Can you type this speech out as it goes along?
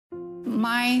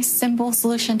My simple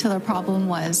solution to the problem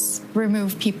was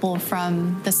remove people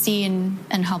from the scene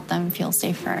and help them feel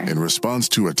safer. In response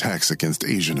to attacks against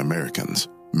Asian Americans,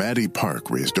 Maddie Park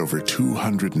raised over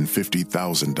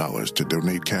 $250,000 to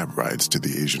donate cab rides to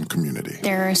the Asian community.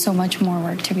 There is so much more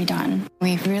work to be done.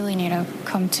 We really need to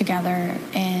come together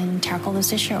and tackle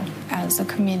this issue as a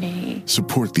community.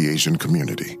 Support the Asian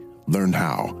community. Learn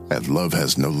how at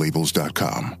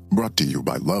lovehasnolabels.com. Brought to you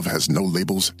by Love Has No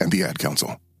Labels and the Ad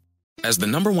Council. As the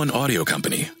 #1 audio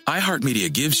company,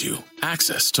 iHeartMedia gives you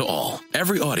access to all.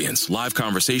 Every audience, live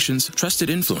conversations, trusted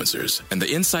influencers, and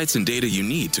the insights and data you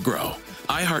need to grow.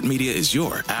 iHeartMedia is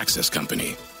your access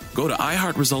company. Go to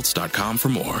iHeartResults.com for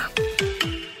more.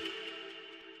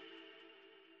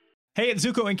 Hey, it's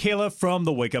Zuko and Kayla from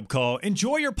The Wake Up Call.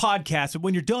 Enjoy your podcast, but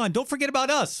when you're done, don't forget about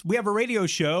us. We have a radio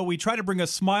show. We try to bring a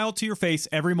smile to your face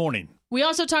every morning. We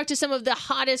also talk to some of the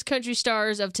hottest country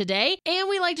stars of today, and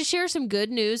we like to share some good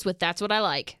news with That's What I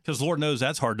Like. Because Lord knows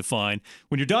that's hard to find.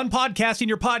 When you're done podcasting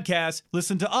your podcast,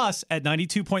 listen to us at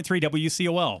 92.3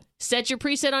 WCOL. Set your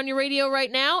preset on your radio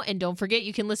right now, and don't forget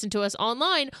you can listen to us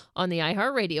online on the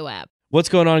iHeartRadio app. What's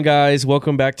going on, guys?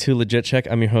 Welcome back to Legit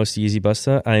Check. I'm your host, Yeezy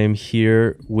Busta. I am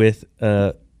here with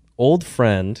an old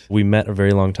friend we met a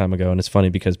very long time ago, and it's funny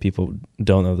because people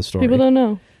don't know the story. People don't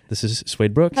know. This is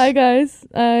Swade Brooks. Hi, guys.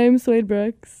 I'm Swade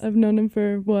Brooks. I've known him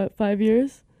for, 5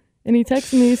 years? And he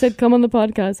texted me. He said, come on the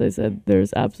podcast. I said,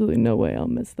 there's absolutely no way I'll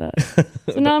miss that.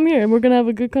 So now I'm here, and we're going to have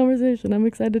a good conversation. I'm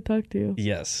excited to talk to you.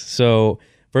 Yes. So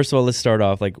first of all, let's start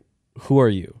off. Who are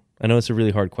you? I know it's a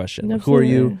really hard question. Absolutely. Who are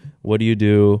you? What do you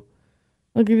do?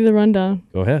 I'll give you the rundown.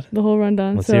 Go ahead. The whole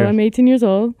rundown. Let's hear it. I'm 18 years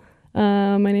old.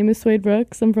 My name is Swade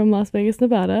Brooks. I'm from Las Vegas,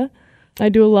 Nevada. I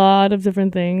do a lot of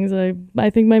different things. I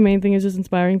think my main thing is just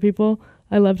inspiring people.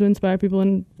 I love to inspire people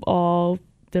in all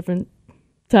different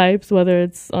types, whether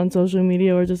it's on social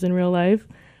media or just in real life.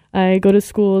 I go to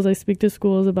schools. I speak to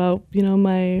schools about,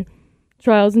 my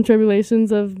trials and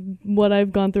tribulations of what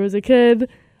I've gone through as a kid.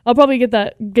 I'll probably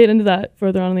get into that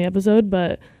further on in the episode,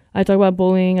 but I talk about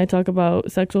bullying. I talk about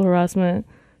sexual harassment.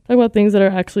 Talk about things that are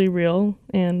actually real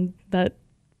and that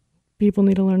people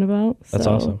need to learn about. That's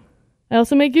awesome. I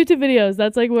also make YouTube videos.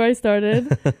 That's where I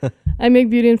started. I make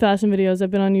beauty and fashion videos. I've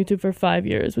been on YouTube for 5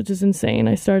 years, which is insane.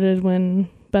 I started when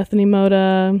Bethany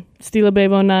Moda, Stila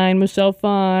Babe 09, Michelle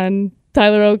Phan,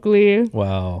 Tyler Oakley.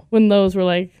 Wow. When those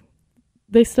were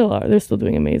they still are. They're still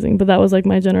doing amazing. But that was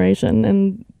my generation,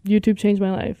 and YouTube changed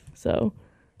my life. So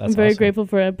I'm very grateful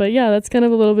for it. But yeah, that's kind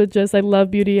of a little bit I love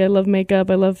beauty. I love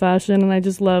makeup. I love fashion. And I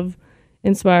just love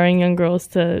inspiring young girls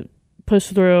to push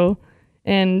through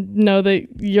and know that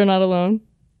you're not alone.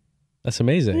 That's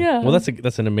amazing. Yeah. Well,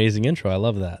 that's an amazing intro. I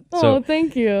love that. Oh,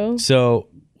 thank you. So,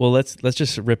 let's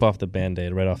just rip off the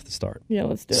Band-Aid right off the start. Yeah,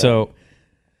 let's do it. So,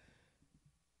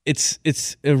 it's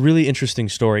a really interesting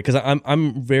story because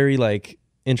I'm very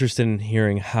interested in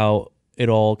hearing how it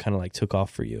all kind of took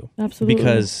off for you. Absolutely.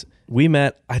 Because we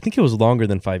met, I think it was longer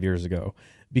than 5 years ago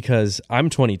because I'm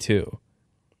 22.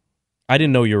 I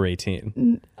didn't know you were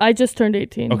 18. I just turned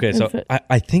 18. Okay, so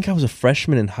I think I was a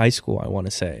freshman in high school, I want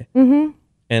to say. Mm-hmm.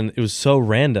 And it was so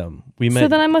random. We met. So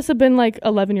then I must have been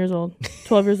 11 years old,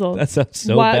 12 years old. That sounds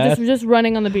so bad. Just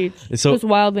running on the beach, just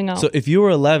wilding out. So if you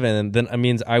were 11, then it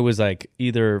means I was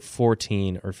either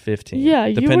 14 or 15. Yeah,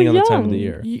 depending you were on the young. time of the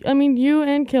year. You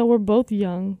and Kale were both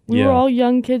young. We were all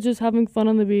young kids just having fun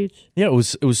on the beach. Yeah, it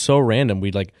was so random.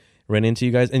 We'd ran into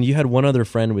you guys, and you had one other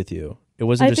friend with you. It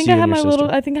wasn't just you and your sister.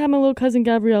 I think I had my little cousin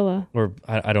Gabriella. Or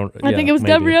I don't. I think it was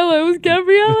maybe. Gabriella. It was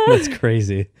Gabriella. That's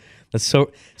crazy. That's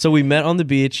so we met on the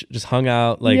beach, just hung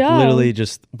out, literally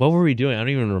just, what were we doing? I don't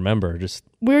even remember. Just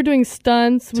we were doing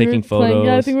stunts. Taking photos.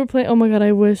 I think we were playing. Oh my God,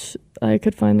 I wish I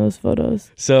could find those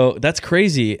photos. So that's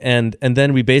crazy. And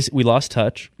then we lost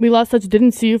touch. We lost touch,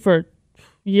 didn't see you for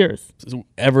years.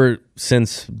 Ever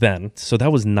since then. So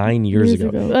that was 9 years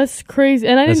ago. That's crazy.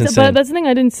 And but that's the thing,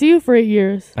 I didn't see you for 8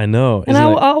 years. I know. And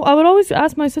I would always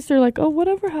ask my sister, oh,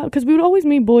 whatever, because we would always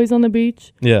meet boys on the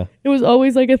beach. Yeah. It was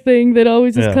always a thing. They'd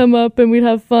always just come up and we'd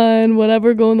have fun,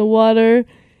 whatever, go in the water.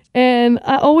 And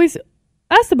I always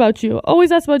asked about you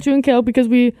and Kale because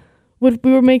we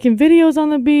were making videos on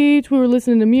the beach. We were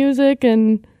listening to music.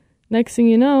 And next thing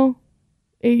you know,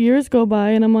 8 years go by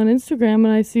and I'm on Instagram and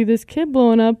I see this kid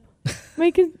blowing up,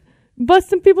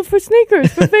 busting people for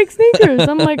sneakers, for fake sneakers.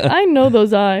 I'm I know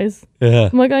those eyes. Yeah.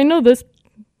 I'm I know this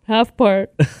half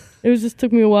part. It just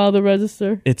took me a while to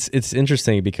register. It's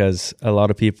interesting because a lot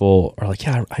of people are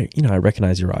yeah, I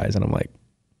recognize your eyes, and I'm I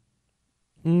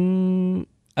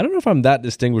don't know if I'm that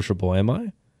distinguishable, am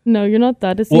I? No, you're not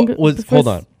that distinguishable. Hold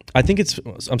on. I think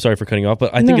I'm sorry for cutting you off,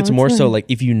 but I think it's more so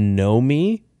if you know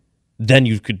me, then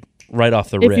you could right off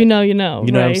the If rip. you know, you know.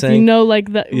 You know right? what I'm saying? If you know,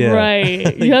 like that, Yeah.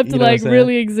 right. You have to You know what I'm saying?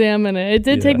 really examine it. It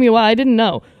did take me a while. I didn't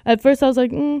know. At first I was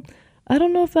like, I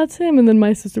don't know if that's him. And then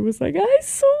my sister was like, I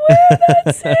swear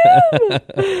that's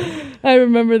him. I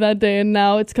remember that day, and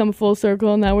now it's come full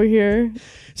circle. Now we're here.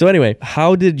 So anyway,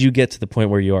 how did you get to the point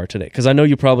where you are today? Because I know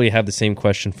you probably have the same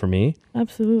question for me.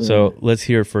 Absolutely. So let's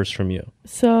hear it first from you.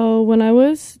 So when I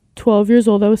was 12 years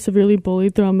old, I was severely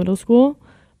bullied throughout middle school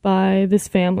by this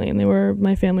family, and they were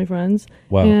my family friends.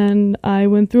 Wow. And I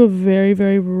went through a very,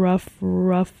 very rough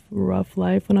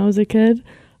life when I was a kid.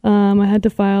 I had to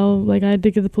file, I had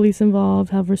to get the police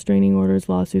involved, have restraining orders,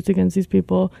 lawsuits against these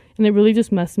people. And it really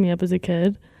just messed me up as a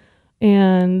kid.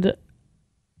 And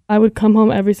I would come home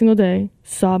every single day,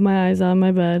 sob my eyes out in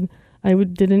my bed.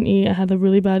 Didn't eat. I had a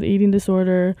really bad eating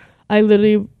disorder. I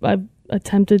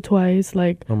attempted twice.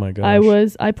 Oh my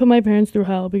gosh. I put my parents through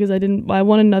hell because I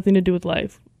wanted nothing to do with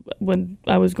life when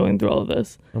I was going through all of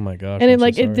this. Oh my gosh. And it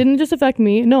it didn't just affect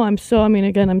me. No, I'm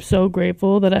so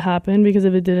grateful that it happened, because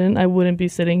if it didn't, I wouldn't be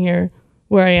sitting here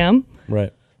where I am.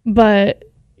 Right. But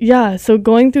yeah, so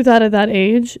going through that at that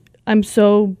age, I'm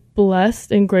so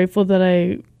blessed and grateful that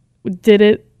I did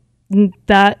it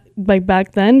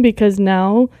back then, because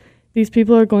now these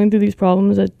people are going through these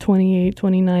problems at 28,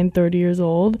 29, 30 years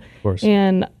old. Of course.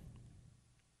 And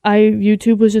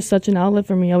YouTube was just such an outlet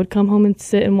for me. I would come home and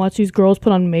sit and watch these girls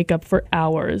put on makeup for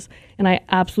hours, and I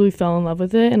absolutely fell in love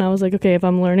with it. And I was like, okay, if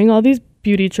I'm learning all these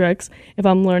beauty tricks, if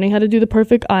I'm learning how to do the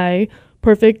perfect eye,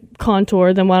 perfect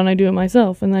contour, then why don't I do it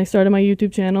myself? And I started my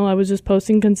YouTube channel. I was just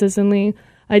posting consistently.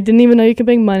 I didn't even know you could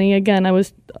make money. Again, I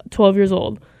was 12 years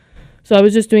old. So I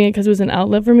was just doing it because it was an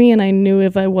outlet for me, and I knew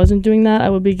if I wasn't doing that, I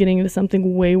would be getting into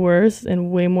something way worse and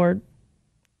way more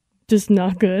just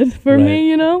not good for me,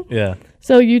 you know? Yeah.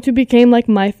 So YouTube became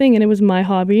my thing, and it was my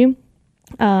hobby.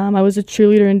 I was a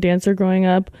cheerleader and dancer growing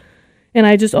up, and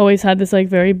I just always had this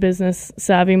very business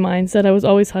savvy mindset. I was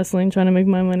always hustling, trying to make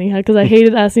my money, because I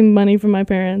hated asking money from my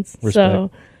parents. Respect.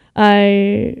 So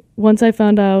once I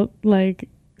found out,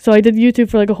 so I did YouTube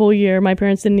for a whole year. My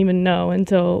parents didn't even know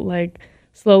until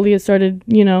slowly it started,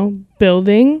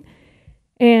 building.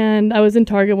 And I was in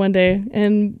Target one day,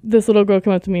 and this little girl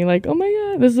came up to me oh my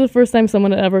God, this is the first time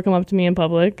someone had ever come up to me in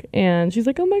public. And she's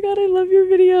like, oh my God, I love your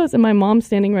videos. And my mom's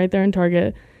standing right there in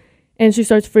Target, and she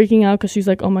starts freaking out because she's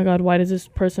like, oh my God, why does this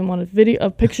person want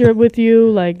a picture with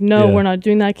you? No, Yeah. we're not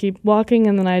doing that. Keep walking.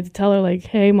 And then I had to tell her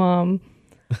hey, Mom,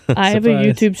 I have a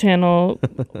YouTube channel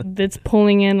that's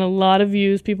pulling in a lot of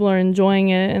views. People are enjoying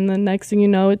it. And the next thing you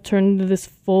know, it turned into this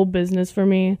full business for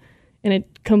me. And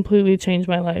it completely changed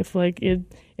my life. If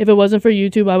it wasn't for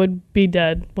YouTube, I would be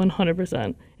dead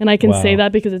 100%. And I can say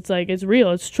that because it's real.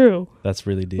 It's true. That's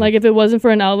really deep. If it wasn't for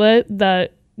an outlet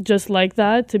that just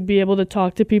that, to be able to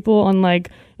talk to people on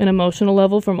an emotional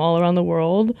level from all around the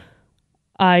world,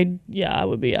 I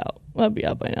would be out. I'd be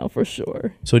out by now for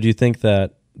sure. So do you think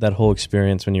that whole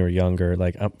experience when you were younger,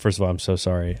 first of all, I'm so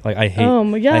sorry. I hate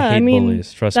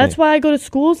bullies. Trust me. That's why I go to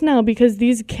schools now, because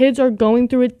these kids are going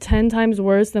through it 10 times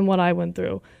worse than what I went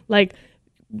through.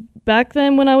 Back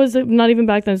then, when I was, not even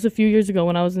back then, it's a few years ago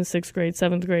when I was in 6th grade,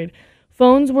 7th grade,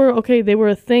 phones were, okay, they were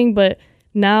a thing, but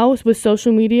now with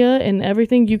social media and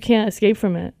everything, you can't escape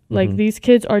from it. These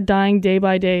kids are dying day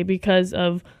by day because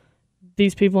of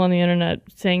these people on the internet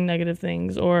saying negative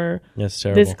things, or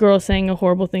this girl saying a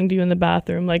horrible thing to you in the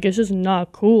bathroom. It's just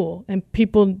not cool. And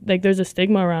people, there's a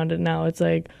stigma around it now. It's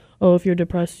oh, if you're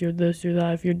depressed, you're this, you're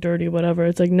that, if you're dirty, whatever.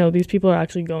 It's no, these people are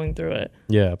actually going through it.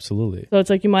 Yeah, absolutely. So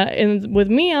it's you might, and with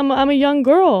me, I'm a young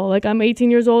girl. I'm 18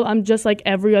 years old. I'm just like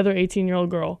every other 18-year-old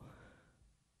girl.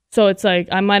 So it's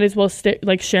I might as well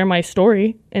share my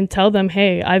story and tell them,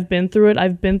 hey, I've been through it.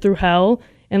 I've been through hell.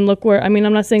 And look where, I'm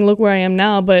not saying look where I am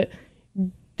now, but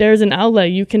there's an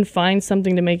outlet. You can find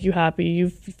something to make you happy. You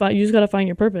just got to find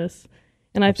your purpose.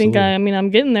 And I think, I'm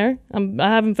getting there. I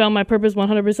haven't found my purpose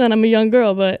 100%. I'm a young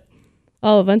girl, but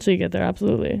I'll eventually get there.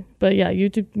 Absolutely. But yeah,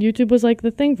 YouTube was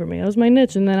the thing for me. That was my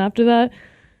niche. And then after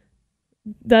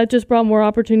that just brought more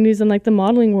opportunities in the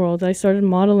modeling world. I started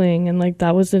modeling, and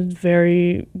that was a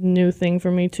very new thing for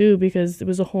me too, because it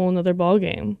was a whole nother ball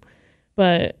game.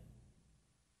 But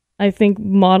I think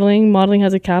modeling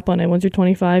has a cap on it. Once you're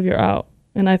 25, you're out.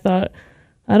 And I thought,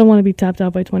 I don't want to be tapped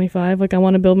out by 25. I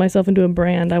want to build myself into a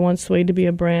brand. I want Suede to be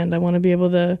a brand. I want to be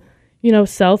able to,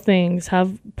 sell things,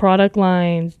 have product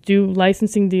lines, do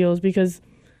licensing deals, because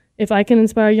if I can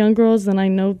inspire young girls, then I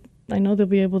know they'll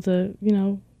be able to,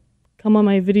 come on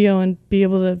my video and be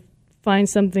able to find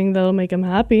something that'll make them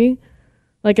happy.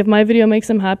 If my video makes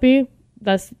them happy,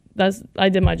 that's I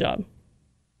did my job.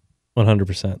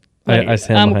 100%. I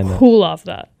stand behind that. I'm cool off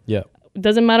that. Yeah. It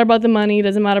doesn't matter about the money. It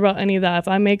doesn't matter about any of that. If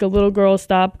I make a little girl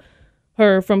stop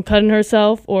her from cutting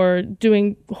herself or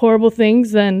doing horrible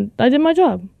things, then I did my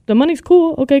job. The money's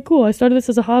cool. Okay, cool. I started this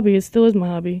as a hobby. It still is my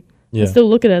hobby. Yeah. I still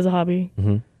look at it as a hobby.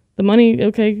 Mm-hmm. The money,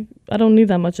 okay, I don't need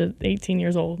that much at 18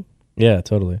 years old. Yeah,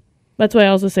 totally. That's why I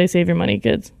also say save your money,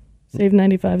 kids. Save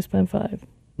 95, spend 5.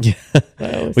 Yeah.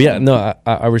 Well, yeah, no,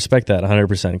 I respect that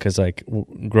 100% because, like,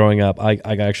 growing up, I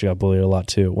actually got bullied a lot,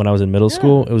 too. When I was in middle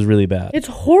school, it was really bad. It's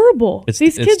horrible.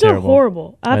 These kids are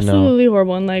horrible. Absolutely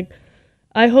horrible. And, like,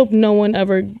 I hope no one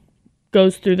ever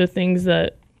goes through the things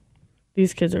that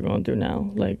these kids are going through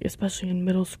now, like, especially in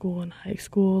middle school and high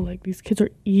school. Like, these kids are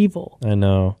evil. I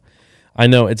know.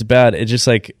 It's bad. It's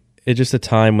just a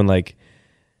time when, like,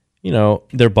 you know,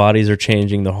 their bodies are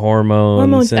changing, the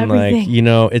hormones and everything. Like, you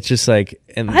know, it's just like,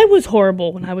 and I was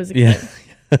horrible when I was a kid.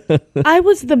 I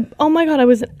was oh my God, I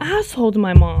was an asshole to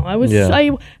my mom.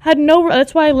 I had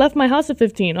that's why I left my house at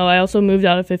 15. Oh, I also moved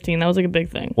out at 15. That was like a big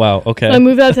thing. Wow. Okay. So I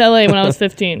moved out to LA when I was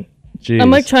 15. Jeez.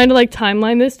 I'm like trying to like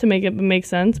timeline this to make it make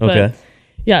sense. But okay.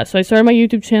 Yeah, so I started my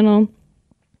YouTube channel.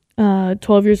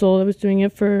 12 years old. I was doing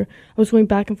it I was going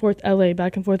back and forth LA,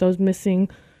 back and forth. I was missing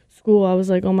school. I was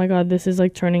like, oh my God, this is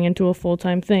like turning into a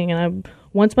full-time thing. And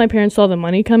once my parents saw the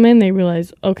money come in, they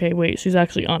realized, okay, wait, she's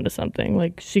actually onto something.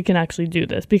 Like, she can actually do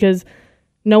this, because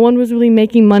no one was really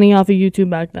making money off of YouTube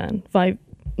back then. 5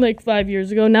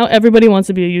 years ago. Now everybody wants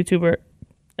to be a YouTuber.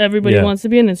 Everybody wants to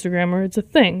be an Instagrammer. It's a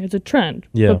thing. It's a trend.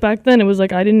 Yeah. But back then it was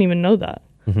like, I didn't even know that.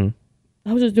 Mm-hmm.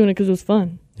 I was just doing it because it was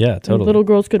fun. Yeah, totally. And little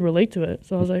girls could relate to it.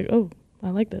 So I was like, oh, I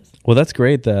like this. Well, that's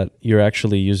great that you're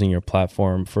actually using your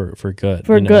platform for good.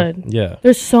 For good. Yeah.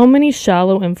 There's so many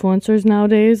shallow influencers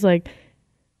nowadays. Like,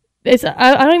 I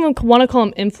don't even want to call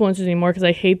them influencers anymore because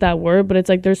I hate that word. But it's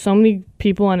like there's so many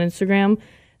people on Instagram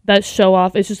that show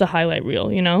off. It's just a highlight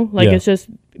reel, you know? Like, it's just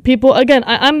people. Again,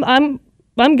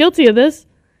 I'm guilty of this.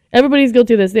 Everybody's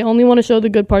guilty of this. They only want to show the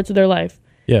good parts of their life.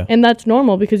 Yeah. And that's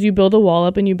normal because you build a wall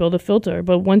up and you build a filter.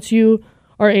 But once you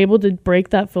are able to break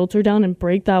that filter down and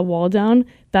break that wall down,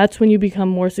 that's when you become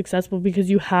more successful, because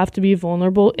you have to be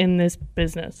vulnerable in this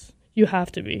business. You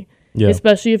have to be. Yeah.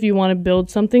 Especially if you want to build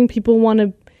something. People want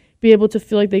to be able to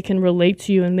feel like they can relate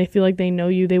to you and they feel like they know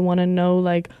you. They want to know,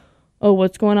 like, oh,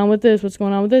 what's going on with this? What's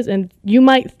going on with this? And you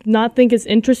might not think it's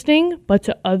interesting, but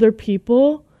to other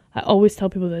people, I always tell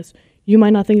people this, you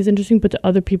might not think it's interesting, but to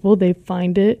other people, they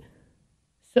find it.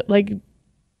 So, like,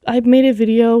 I made a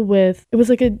video it was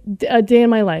like a day in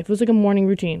my life. It was like a morning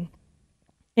routine.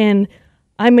 And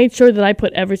I made sure that I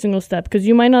put every single step, because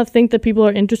you might not think that people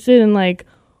are interested in, like,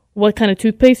 what kind of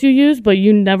toothpaste you use, but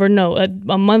you never know.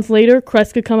 A month later,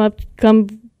 Crest could come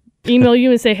email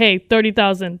you and say, hey,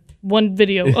 30,000, one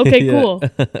video. Okay, cool.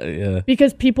 Yeah.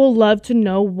 Because people love to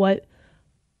know what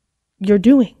you're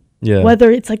doing. Yeah. Whether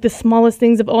it's like the smallest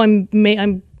things of, I'm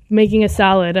making a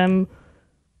salad, I'm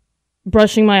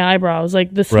brushing my eyebrows,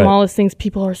 like the smallest things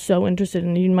people are so interested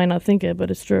in. You might not think it,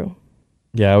 but it's true.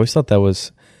 Yeah, I always thought that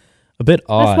was a bit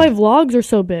odd. That's why vlogs are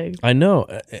so big. I know.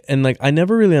 And like, I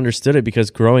never really understood it, because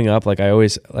growing up, like, I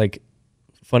always, like,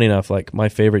 funny enough, like, my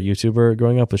favorite YouTuber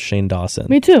growing up was Shane Dawson.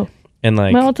 Me too. And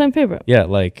like, my all-time favorite. Yeah,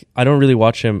 like, I don't really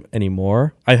watch him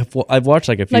anymore. I've watched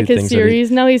like a few like his things. Series.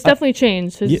 Now he's definitely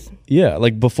changed. Yeah,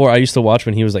 like before I used to watch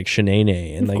when he was like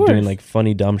Shanae and like doing like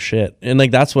funny dumb shit, and like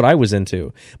that's what I was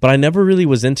into. But I never really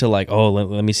was into like, oh,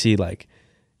 let me see, like,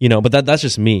 you know. But that's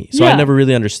just me. So I never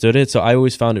really understood it. So I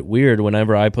always found it weird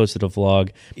whenever I posted a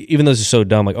vlog, even though this is so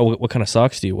dumb. Like, oh, what kind of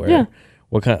socks do you wear? Yeah.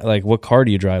 What kind, like, what car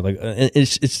do you drive? Like,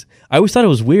 it's. I always thought it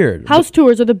was weird. House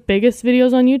tours are the biggest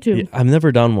videos on YouTube. I've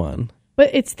never done one.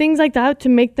 But it's things like that to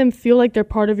make them feel like they're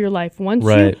part of your life.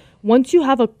 Once you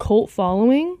have a cult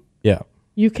following,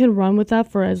 you can run with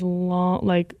that for as long,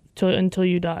 like, until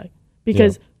you die,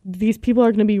 because these people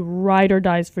are going to be ride or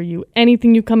dies for you.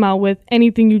 Anything you come out with,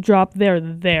 anything you drop, they're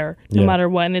there no matter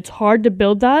what. And it's hard to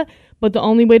build that, but the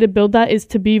only way to build that is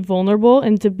to be vulnerable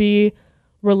and to be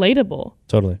relatable.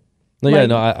 Totally. No,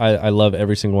 like, I love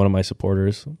every single one of my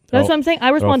supporters. That's what I'm saying. I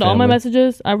respond to all my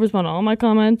messages. I respond to all my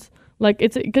comments. Like,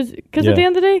 it's because at the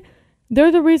end of the day,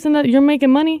 they're the reason that you're making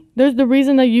money. There's the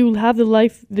reason that you have the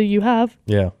life that you have.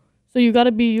 Yeah. So you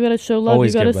gotta show love.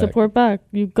 Always, you gotta support back.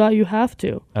 You have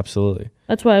to. Absolutely.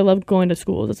 That's why I love going to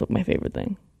schools. That's my favorite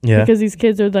thing. Yeah. Because these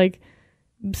kids are like,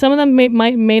 some of them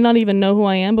may not even know who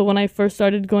I am. But when I first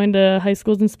started going to high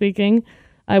schools and speaking,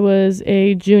 I was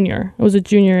a junior. I was a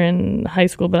junior in high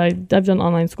school, but I've done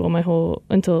online school up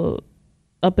until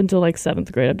like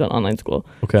 7th grade. I've done online school.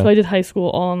 Okay. So I did high school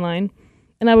all online.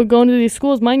 And I would go into these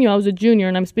schools. Mind you, I was a junior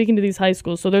and I'm speaking to these high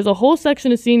schools. So there's a whole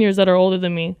section of seniors that are older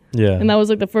than me. Yeah. And that was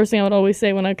like the first thing I would always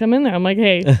say when I come in there. I'm like,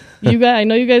 hey, you guys, I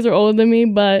know you guys are older than me,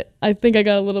 but I think I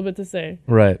got a little bit to say.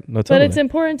 Right. No, totally. But it's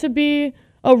important to be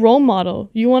a role model.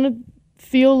 You want to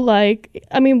feel like,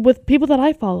 I mean, with people that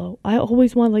I follow, I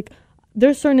always want, like,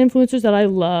 there's certain influencers that I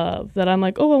love that I'm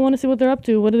like, oh, I want to see what they're up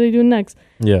to. What are they doing next?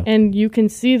 Yeah. And you can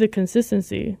see the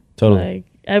consistency. Totally.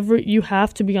 Like, you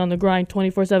have to be on the grind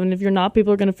 24/7. If you're not,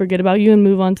 people are going to forget about you and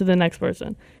move on to the next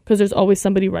person, because there's always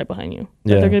somebody right behind you.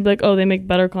 Yeah. They're going to be like, oh, they make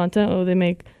better content. Oh, they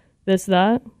make this,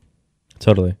 that.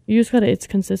 Totally. You just got to, it's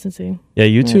consistency. Yeah,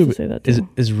 YouTube say that too.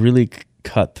 is really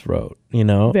cutthroat, you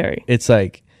know? Very. It's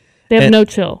like... They have no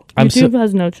chill. YouTube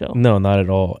has no chill. No, not at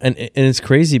all. And it's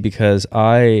crazy because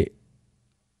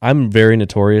I'm very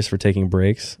notorious for taking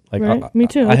breaks. Like, right? Me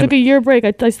too. I took a year break.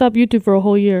 I stopped YouTube for a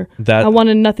whole year. I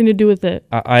wanted nothing to do with it.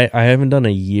 I haven't done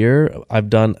a year. I've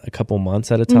done a couple months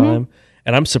at a time,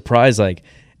 and I'm surprised. Like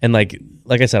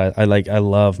I said, I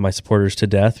love my supporters to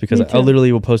death, because I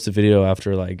literally will post a video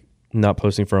after like not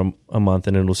posting for a month,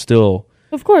 and it'll still,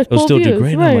 of course, it'll still do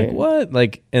great. Right. And I'm like, what?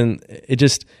 Like, and it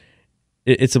just.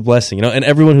 It's a blessing, you know, and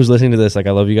everyone who's listening to this, like,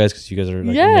 I love you guys because you guys are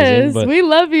like, amazing. But we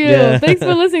love you. Yeah. Thanks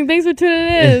for listening. Thanks for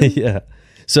tuning in. Yeah.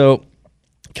 So,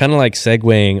 kind of like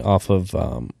segueing off of,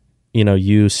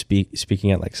 you speaking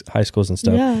at like high schools and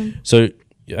stuff. Yeah. So,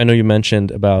 I know you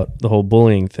mentioned about the whole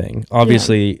bullying thing.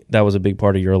 Obviously, that was a big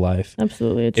part of your life.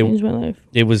 Absolutely, it changed my life.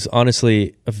 It was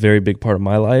honestly a very big part of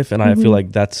my life, and I feel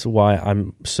like that's why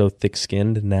I'm so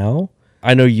thick-skinned now.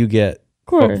 I know you get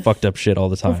fucked up shit all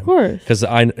the time, of course, because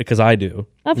I do,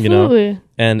 absolutely, you know?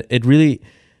 And it really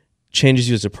changes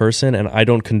you as a person. And I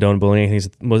don't condone bullying. I think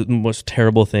it's the most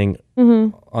terrible thing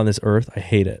on this earth. I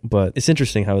hate it, but it's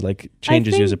interesting how it like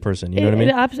changes you as a person. You know what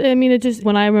I mean? It just,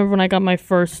 when I remember when I got my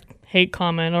first hate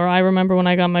comment, or I remember when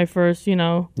I got my first,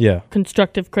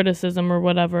 constructive criticism or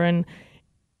whatever, and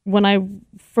when I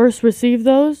first received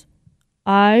those,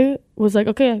 I was like,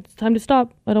 okay, it's time to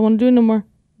stop. I don't want to do it no more.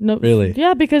 No, really?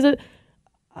 Yeah, because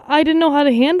I didn't know how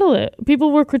to handle it.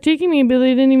 People were critiquing me, but they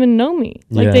didn't even know me.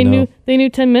 Like, they knew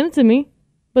 10 minutes of me,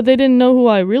 but they didn't know who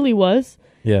I really was.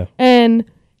 Yeah. And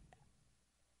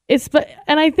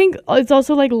I think it's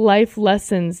also like life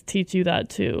lessons teach you that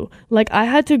too. Like, I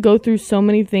had to go through so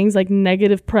many things, like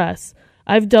negative press.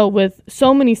 I've dealt with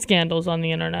so many scandals on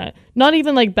the internet, not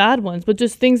even like bad ones, but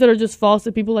just things that are just false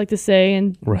that people like to say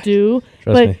and do.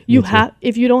 Trust me.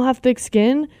 If you don't have thick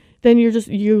skin, then you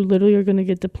literally are going to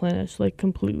get deplenished like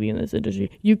completely in this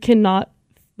industry. You cannot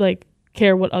like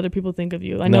care what other people think of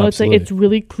you. I know it's like, it's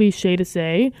really cliche to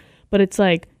say, but it's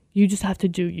like, you just have to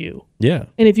do you. Yeah.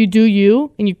 And if you do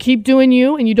you and you keep doing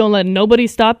you and you don't let nobody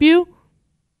stop you,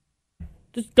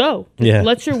 just go.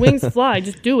 Let your wings fly.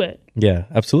 Just do it. Yeah,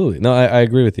 absolutely. No, I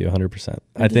agree with you 100%.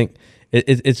 I think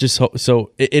it's just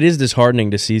so it is disheartening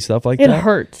to see stuff like that. It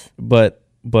hurts. But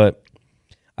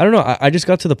I don't know. I just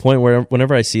got to the point where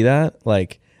whenever I see that,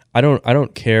 like, I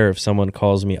don't care if someone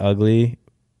calls me ugly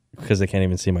because they can't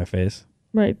even see my face.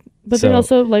 Right. But then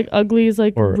also, like, ugly is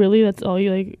like, really, that's all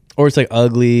you like. Or it's like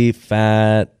ugly,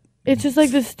 fat. It's just like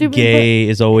this stupid. Gay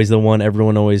is always the one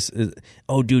everyone always is.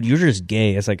 Oh, dude, you're just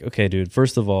gay. It's like, okay, dude,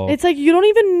 first of all. It's like, you don't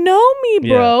even know me,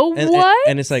 bro. Yeah. What?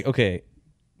 And it's like, okay,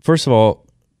 first of all,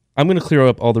 I'm going to clear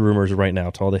up all the rumors right now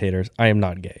to all the haters. I am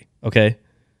not gay, okay?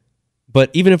 But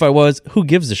even if I was, who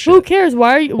gives a shit? Who cares?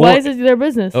 Why is it their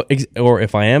business? Or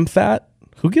if I am fat,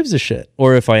 who gives a shit?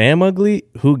 Or if I am ugly,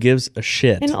 who gives a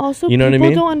shit? And also, you know people what I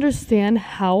mean? don't understand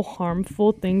how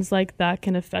harmful things like that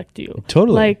can affect you.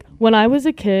 Totally. Like, when I was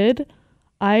a kid,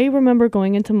 I remember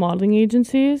going into modeling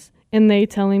agencies and they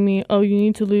telling me, oh, you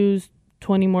need to lose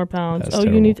 20 more pounds. That's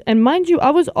terrible. You need to, and mind you, I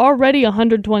was already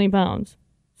 120 pounds.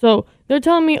 So they're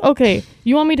telling me, okay,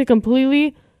 you want me to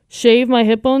completely shave my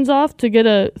hip bones off to get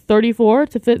a 34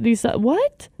 to fit these?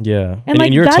 What? Yeah. And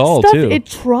like, you're that tall stuff, too. it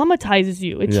traumatizes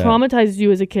you. It traumatizes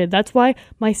you as a kid. That's why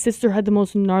my sister had the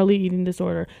most gnarly eating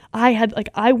disorder.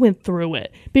 I went through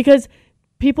it because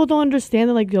people don't understand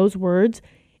that, like, those words,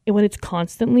 and when it's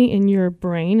constantly in your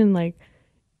brain, and like,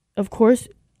 of course,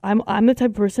 I'm the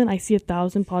type of person, I see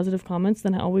 1,000 positive comments,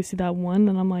 then I always see that one,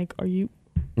 and I'm like, are you?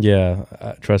 Yeah,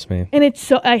 trust me. And it's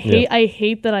so, I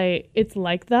hate that it's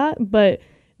like that, but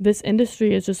this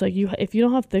industry is just like, if you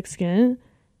don't have thick skin,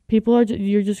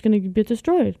 you're just going to get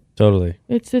destroyed. Totally.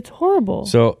 It's horrible.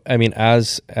 So, I mean,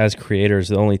 as creators,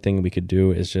 the only thing we could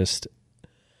do is just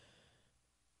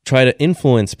try to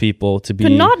influence people to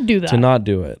not do that, to not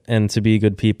do it, and to be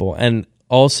good people. And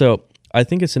also, I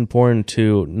think it's important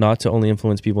to not to only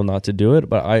influence people not to do it,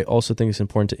 but I also think it's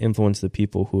important to influence the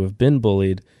people who have been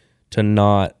bullied to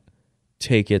not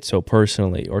take it so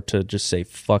personally or to just say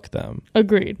fuck them.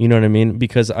 Agreed. You know what I mean?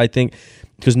 Because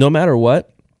no matter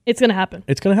what, it's gonna happen.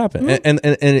 It's gonna happen. And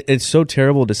it's so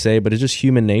terrible to say, but it's just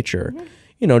human nature.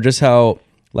 You know, just how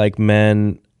like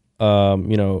men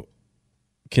you know,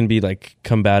 can be like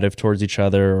combative towards each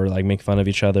other or like make fun of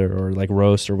each other or like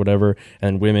roast or whatever,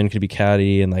 and women could be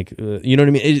catty and like you know what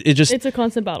I mean? It's a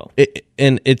constant battle.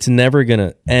 And it's never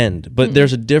gonna end. But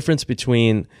there's a difference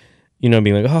between, you know,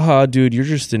 being like, haha, dude, you're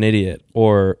just an idiot,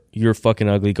 or you're fucking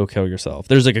ugly, go kill yourself.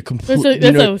 There's like a complete...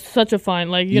 such a fine,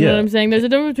 like, you know what I'm saying? There's a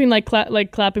difference between like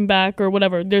clapping back or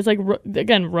whatever. There's like,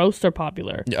 again, roasts are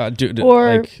popular. Dude,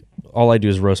 or... like, all I do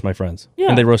is roast my friends,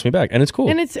 and they roast me back, and it's cool.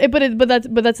 And but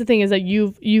that's the thing, is that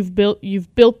you've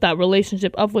built that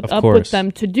relationship up with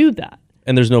them to do that.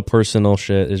 And there's no personal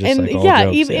shit. It's just and like all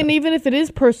jokes. And even if it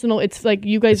is personal, it's like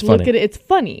you guys look at it. It's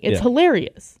funny. It's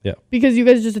hilarious. Yeah. Because you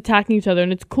guys are just attacking each other,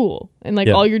 and it's cool. And like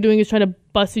all you're doing is trying to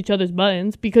bust each other's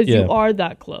buttons because you are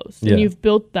that close and you've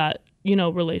built that, you know,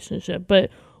 relationship.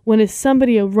 But when it's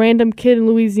somebody, a random kid in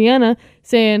Louisiana,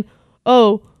 saying,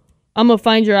 "Oh, I'm gonna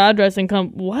find your address and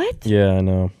come," what? Yeah, I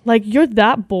know. Like, you're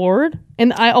that bored.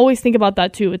 And I always think about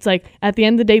that too. It's like, at the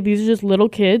end of the day, these are just little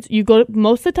kids.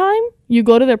 Most of the time, you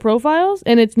go to their profiles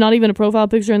and it's not even a profile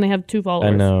picture and they have 2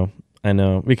 followers. I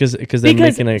know. Because they're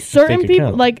making a certain people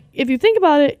account. Like, if you think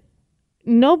about it,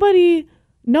 no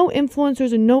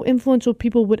influencers and no influential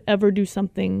people would ever do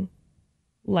something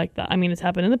like that. I mean, it's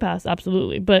happened in the past,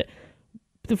 absolutely. But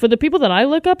for the people that I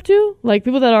look up to, like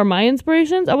people that are my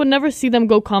inspirations, I would never see them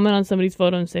go comment on somebody's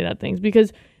photo and say that things,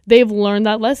 because they've learned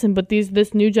that lesson. But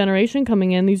this new generation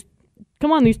coming in, these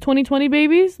 2020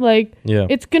 babies, like,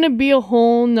 it's gonna be a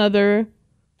whole nother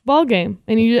ball game.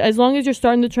 And as long as you're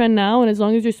starting the trend now, and as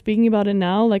long as you're speaking about it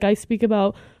now, like I speak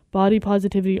about body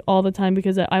positivity all the time,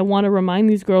 because I want to remind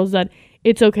these girls that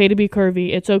it's okay to be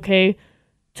curvy, it's okay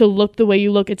to look the way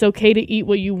you look, it's okay to eat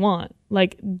what you want.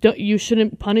 Like, you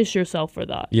shouldn't punish yourself for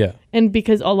that. Yeah. And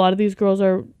because a lot of these girls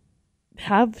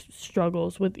have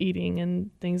struggles with eating and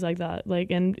things like that.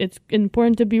 Like, and it's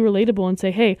important to be relatable and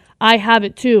say, hey, I have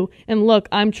it too. And look,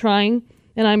 I'm trying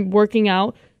and I'm working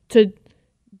out to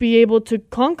be able to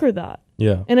conquer that.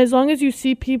 Yeah. And as long as you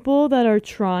see people that are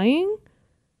trying,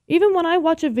 even when I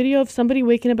watch a video of somebody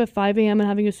waking up at 5 a.m. and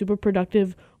having a super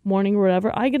productive morning or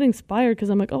whatever, I get inspired because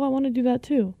I'm like, oh, I want to do that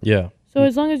too. Yeah. So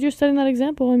as long as you're setting that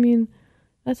example, I mean,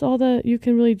 that's all that you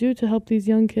can really do to help these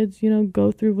young kids, you know,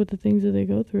 go through with the things that they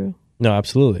go through. No,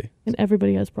 absolutely. And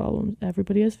everybody has problems.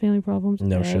 Everybody has family problems.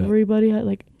 No shit. Everybody has,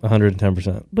 like,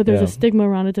 110%. But there's a stigma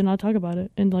around it to not talk about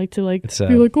it and like to like it's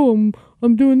be like, oh,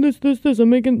 I'm doing this. I'm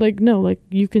making, like, no, like,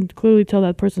 you can clearly tell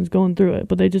that person's going through it,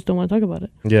 but they just don't want to talk about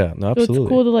it. Yeah, no, absolutely. So it's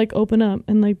cool to like open up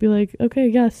and like be like, okay,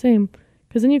 yeah, same.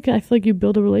 Because then I feel like you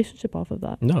build a relationship off of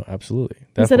that. No, absolutely.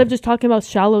 Definitely. Instead of just talking about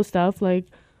shallow stuff like,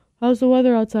 how's the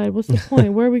weather outside? What's the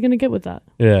point? Where are we going to get with that?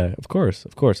 Yeah, of course.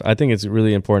 I think it's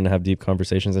really important to have deep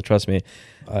conversations. And trust me,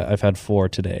 I've had 4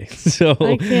 today. So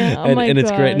I can't. Oh and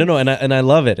it's great. No, and I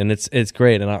love it, and it's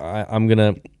great. And I'm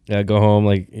gonna go home,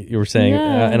 like you were saying,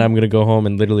 and I'm gonna go home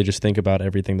and literally just think about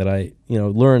everything that I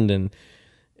learned, and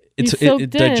it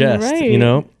digest, right? You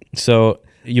know. So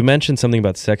you mentioned something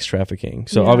about sex trafficking.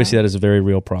 So obviously that is a very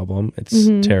real problem. It's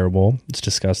terrible. It's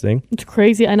disgusting. It's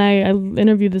crazy. And I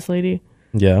interviewed this lady.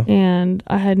 Yeah. And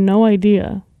I had no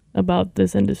idea about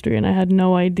this industry, and I had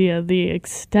no idea the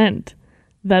extent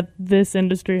that this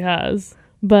industry has.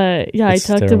 But yeah, it's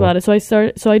I talked terrible. About it.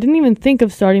 So I didn't even think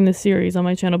of starting this series on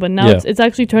my channel, but now it's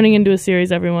actually turning into a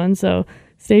series, everyone. So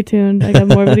stay tuned. I got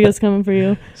more videos coming for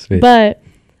you. Sweet. But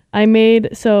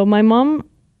so my mom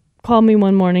called me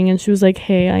one morning and she was like,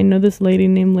 hey, I know this lady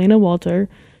named Lena Walter.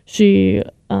 She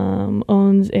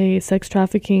owns a sex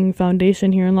trafficking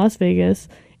foundation here in Las Vegas,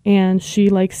 and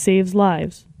she like saves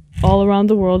lives all around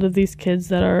the world of these kids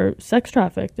that are sex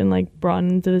trafficked and like brought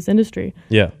into this industry.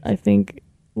 Yeah. I think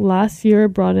last year it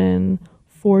brought in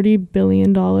 $40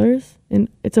 billion, and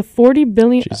it's a $40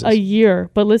 billion a year.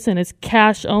 But listen, it's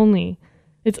cash only.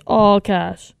 It's all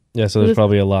cash. Yeah, so there's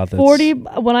probably a lot that's... 40,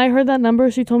 when I heard that number,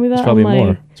 she told me that. It's probably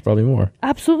more. It's probably more.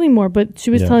 Absolutely more. But she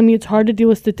was telling me it's hard to deal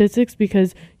with statistics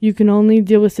because you can only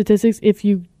deal with statistics if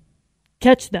you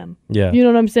catch them. Yeah. You know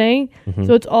what I'm saying? Mm-hmm.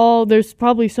 So it's all, there's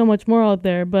probably so much more out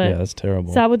there. But yeah, that's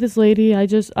terrible. Sat with this lady. I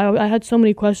had so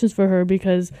many questions for her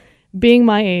because being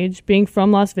my age, being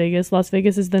from Las Vegas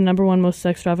is the #1 most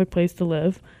sex trafficked place to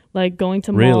live. Like going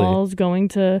to malls, going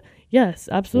to... Yes,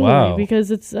 absolutely. Wow.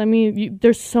 Because it's, I mean,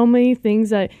 there's so many things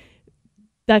that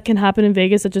can happen in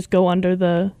Vegas that just go under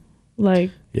the,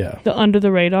 like... the under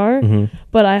the radar.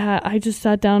 But I just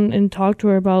sat down and talked to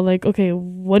her about like, okay,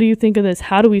 what do you think of this?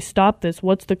 How do we stop this?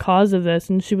 What's the cause of this?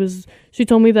 And she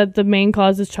told me that the main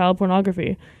cause is child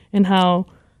pornography, and how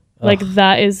like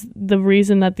that is the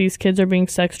reason that these kids are being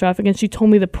sex trafficked. And she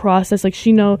told me the process. Like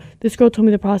this girl told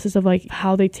me the process of like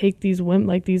how they take these women,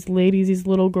 like these ladies, these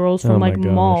little girls from like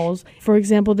malls. For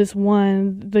example, this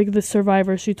one, like the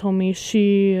survivor, she told me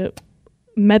she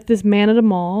met this man at a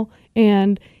mall,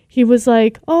 and he was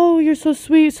like, oh, you're so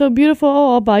sweet, so beautiful.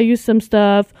 Oh, I'll buy you some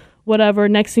stuff, whatever.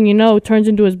 Next thing you know, turns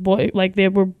into his boy. Like they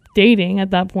were dating at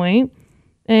that point.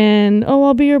 And, oh,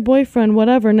 I'll be your boyfriend,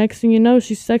 whatever. Next thing you know,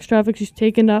 she's sex trafficked. She's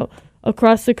taken out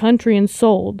across the country and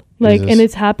sold. Like, Jesus. And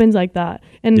it happens like that.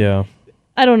 And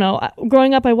I don't know.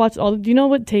 Growing up, I watched all. Do you know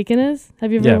what Taken is?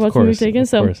 Have you ever watched the movie Taken?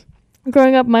 So,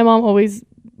 growing up, my mom always,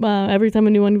 every time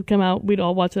a new one would come out, we'd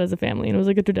all watch it as a family. And it was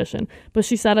like a tradition. But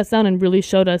she sat us down and really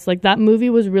showed us. Like, that movie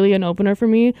was really an opener for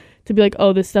me to be like,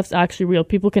 oh, this stuff's actually real.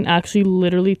 People can actually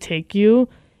literally take you,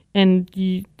 and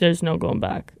there's no going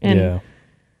back. And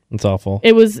it's awful.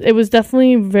 It was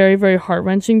definitely very, very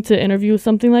heart-wrenching to interview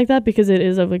something like that, because it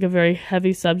is a very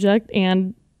heavy subject,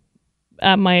 and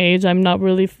at my age I'm not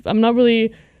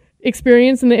really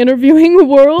experienced in the interviewing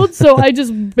world, so I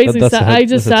just basically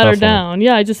sat her down.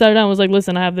 Yeah, I just sat her down and was like,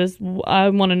 listen, I have this, I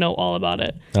want to know all about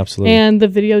it. Absolutely. And the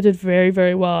video did very,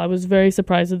 very well. I was very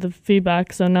surprised at the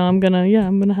feedback, so now I'm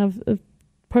gonna have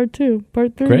part 2,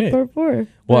 part 3, Great. Part 4.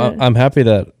 Well, I'm happy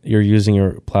that you're using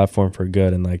your platform for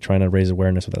good and like trying to raise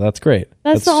awareness with that. That's great.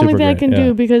 That's the only thing I can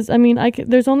do, because I mean,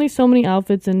 there's only so many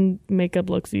outfits and makeup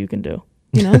looks that you can do,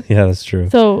 you know? Yeah, that's true.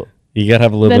 So you gotta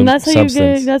have a little bit of substance.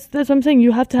 You get, that's what I'm saying.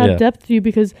 You have to have depth to you,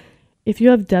 because if you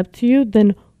have depth to you,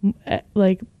 then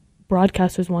like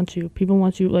broadcasters want you, people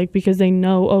want you, like, because they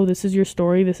know, oh, this is your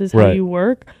story, this is how you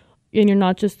work, and you're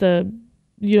not just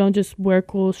you don't just wear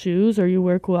cool shoes or you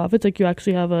wear cool outfits. Like, you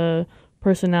actually have a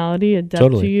personality, a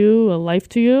depth to you, a life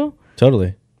to you.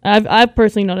 Totally. I've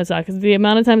personally noticed that, because the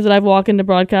amount of times that I've walked into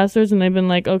broadcasters and they've been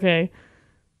like, okay,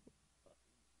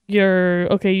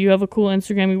 you have a cool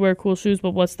Instagram, you wear cool shoes,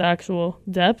 but what's the actual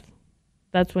depth?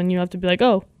 That's when you have to be like,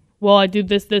 oh, well, I do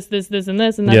this, and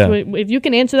this. And that's what, if you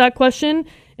can answer that question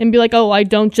and be like, oh, I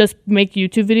don't just make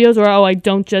YouTube videos, or, oh, I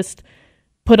don't just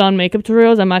put on makeup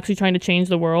tutorials, I'm actually trying to change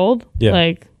the world. Yeah.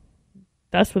 Like,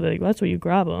 that's where you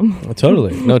grab them.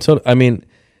 Totally. No, totally. I mean,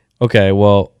 okay,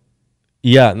 well,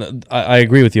 yeah, I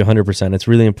agree with you 100%. It's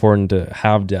really important to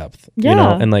have depth. Yeah. You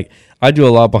know? And like, I do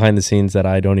a lot behind the scenes that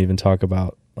I don't even talk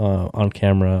about on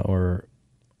camera or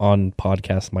on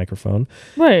podcast microphone.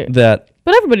 Right. But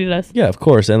everybody does. Yeah, of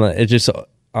course. And it just,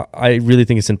 I really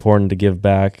think it's important to give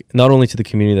back, not only to the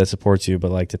community that supports you,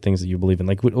 but like to things that you believe in,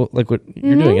 like what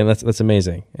you're doing, and that's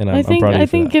amazing. And I'm proud of you for that. I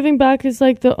think giving back is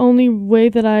like the only way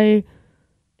that I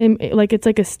am, like, it's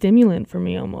like a stimulant for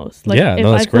me almost. Like,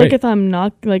 that's great. Like, if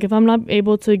I'm not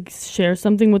able to share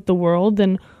something with the world,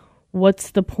 then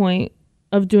what's the point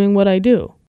of doing what I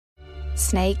do?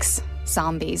 Snakes,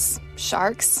 zombies,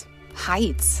 sharks,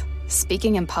 heights,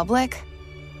 speaking in public.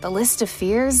 The list of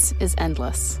fears is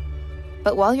endless.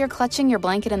 But while you're clutching your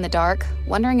blanket in the dark,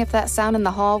 wondering if that sound in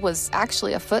the hall was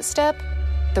actually a footstep,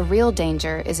 the real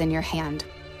danger is in your hand,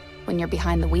 when you're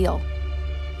behind the wheel.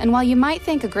 And while you might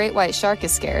think a great white shark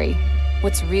is scary,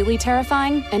 what's really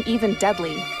terrifying and even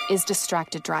deadly is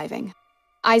distracted driving.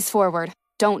 Eyes forward,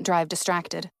 don't drive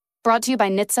distracted. Brought to you by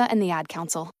NHTSA and the Ad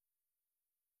Council.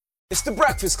 It's The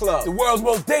Breakfast Club, the world's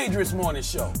most dangerous morning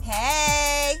show.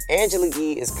 Hey! Angela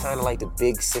Yee is kind of like the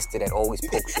big sister that always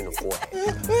pokes you in the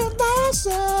forehead.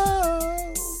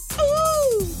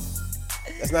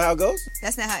 That's not how it goes?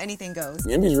 That's not how anything goes.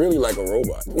 Yemi's really like a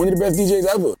robot. One of the best DJs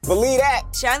ever. Believe that.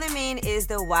 Charlamagne is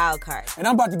the wild card. And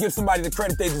I'm about to give somebody the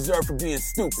credit they deserve for being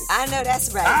stupid. I know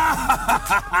that's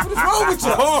right. What is wrong with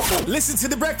you? Oh. Listen to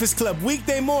The Breakfast Club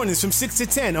weekday mornings from 6 to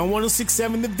 10 on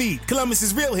 106.7 The Beat.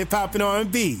 Columbus's real hip-hop and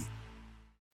R&B.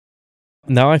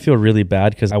 Now I feel really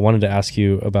bad because I wanted to ask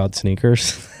you about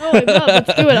sneakers. Oh my God,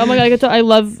 let's do it. Oh my God, I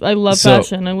love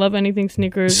fashion. I love anything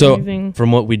sneakers. So anything.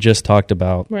 From what we just talked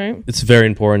about, right? It's very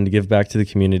important to give back to the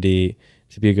community,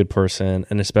 to be a good person,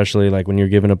 and especially like when you're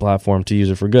given a platform to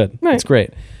use it for good. Right. It's great.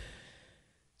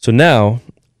 So now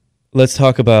let's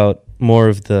talk about more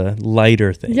of the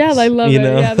lighter things. Yeah, I love it.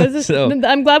 Know?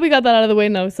 Yeah, I'm glad we got that out of the way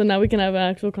now. So now we can have an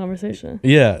actual conversation.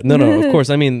 Yeah, no, of course.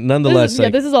 I mean, nonetheless,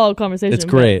 this is all a conversation. It's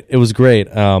great. It was great,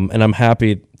 and I'm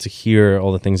happy to hear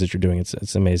all the things that you're doing.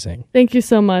 It's amazing. Thank you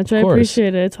so much. I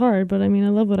appreciate it. It's hard, but I mean, I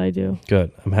love what I do.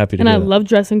 Good. I'm happy to. And I love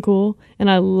dressing cool, and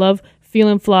I love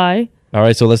feeling fly. All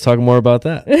right, so let's talk more about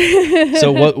that.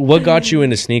 So what got you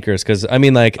into sneakers? Because, I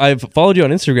mean, like, I've followed you on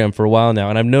Instagram for a while now,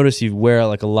 and I've noticed you wear,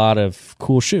 like, a lot of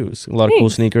cool shoes, a lot of cool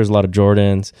sneakers, a lot of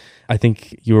Jordans. I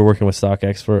think you were working with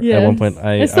StockX at one point.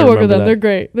 I still work with them. They're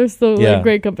great. They're still like,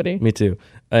 great company. Me too.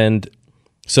 And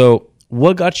so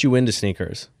what got you into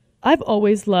sneakers? I've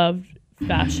always loved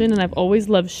fashion, and I've always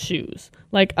loved shoes.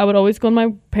 Like, I would always go in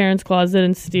my parents' closet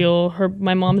and steal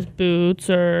my mom's boots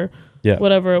or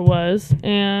whatever it was.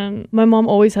 And my mom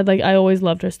always had, like, I always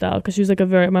loved her style because she was like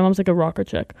my mom's like a rocker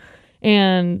chick.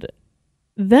 And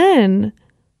then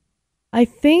I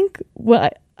think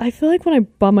I feel like when I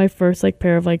bought my first, like,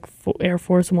 pair of, like, Air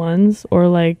Force Ones or,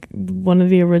 like, one of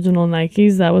the original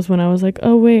Nikes, that was when I was like,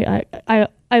 oh, wait,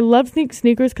 I love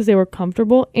sneakers because they were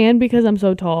comfortable and because I'm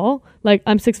so tall. Like,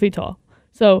 I'm 6 feet tall.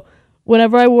 So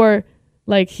whenever I wore,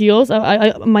 like, heels,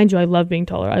 I mind you, I love being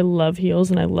taller. I love heels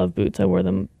and I love boots. I wear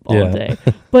them all day.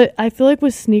 But I feel like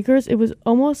with sneakers, it was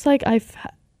almost like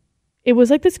it was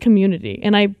like this community.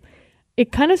 And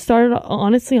it kind of started,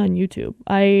 honestly, on YouTube.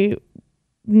 I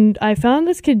found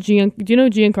this kid, do you know who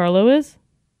Giancarlo is?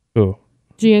 Who?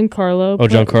 Giancarlo. Oh,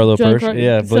 Giancarlo Persh?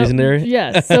 Yeah, Blazendary?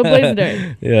 Yes, so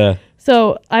Blazendary. Yeah.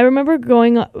 So I remember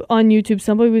going on YouTube,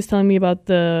 somebody was telling me about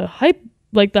the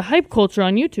hype culture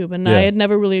on YouTube, and I had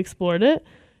never really explored it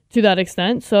to that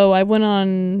extent. So I went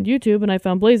on YouTube and I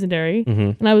found Blazendary,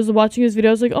 and I was watching his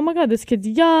video. I was like, oh my God, this kid's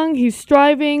young, he's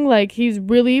striving, like, he's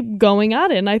really going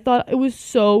at it. And I thought it was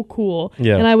so cool.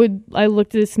 Yeah. And I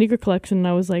looked at his sneaker collection and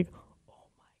I was like,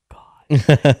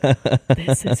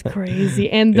 this is crazy.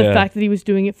 And the fact that he was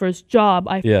doing it for his job,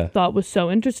 I thought was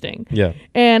so interesting. Yeah.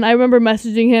 And I remember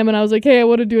messaging him and I was like, hey, I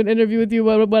want to do an interview with you,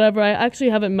 whatever. I actually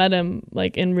haven't met him,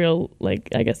 like, in real, like,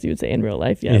 I guess you would say in real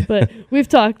life yet, but we've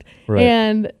talked. Right.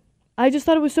 And I just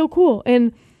thought it was so cool.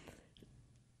 And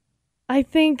I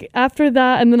think after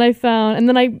that, and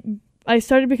then I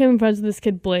started becoming friends with this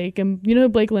kid, Blake. And you know who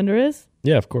Blake Linder is?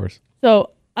 Yeah, of course.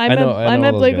 So I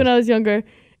met Blake when I was younger.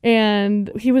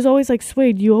 And he was always like,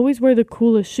 Suede, you always wear the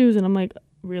coolest shoes. And I'm like,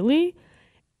 really?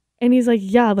 And he's like,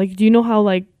 yeah, like, do you know how,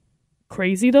 like,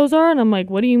 crazy those are? And I'm like,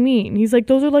 what do you mean? He's like,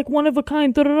 those are, like, one of a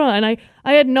kind. And I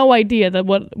had no idea that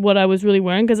what I was really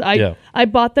wearing, because I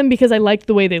bought them because I liked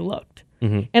the way they looked.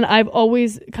 Mm-hmm. And I've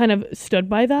always kind of stood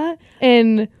by that.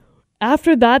 And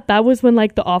after that was when,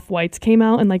 like, the Off-Whites came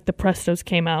out and, like, the Prestos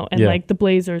came out and like the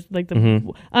Blazers, like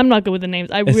I'm not good with the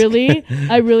names. I really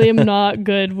am not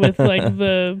good with, like,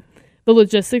 the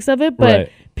logistics of it. But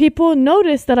people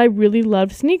noticed that I really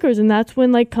loved sneakers, and that's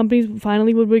when, like, companies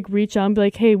finally would, like, reach out and be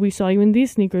like, hey, we saw you in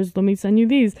these sneakers, let me send you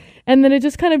these. And then it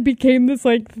just kind of became this,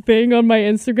 like, thing on my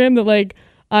Instagram that, like,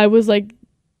 I was, like,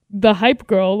 the hype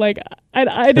girl. Like,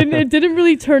 it didn't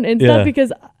really turn into that,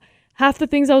 because half the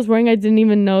things I was wearing, I didn't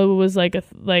even know it was like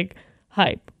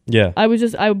hype. Yeah.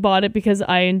 I bought it because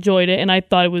I enjoyed it and I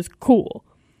thought it was cool.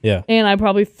 Yeah. And I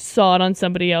probably saw it on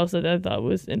somebody else that I thought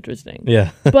was interesting. Yeah.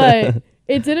 But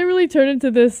it didn't really turn into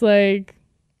this, like,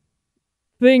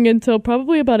 thing until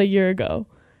probably about a year ago.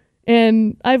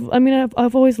 And I've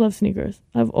always loved sneakers.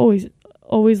 I've always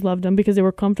loved them because they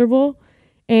were comfortable.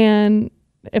 And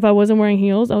if I wasn't wearing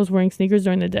heels, I was wearing sneakers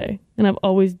during the day. And I've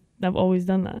always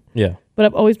done that. Yeah. But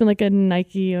I've always been like a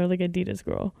Nike or like Adidas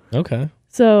girl. Okay.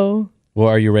 So. Well,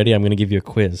 are you ready? I'm going to give you a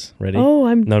quiz. Ready?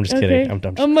 Oh, No, I'm just kidding.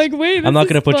 I'm like, wait, I'm not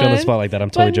going to put you on the spot like that.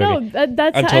 I'm totally joking. No,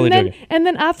 I'm totally joking. And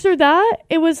then after that,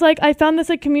 it was like, I found this,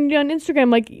 like, community on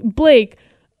Instagram, like Blake,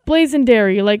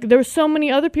 Blazendary. Like, there were so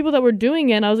many other people that were doing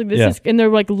it. And I was like, and they're,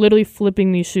 like, literally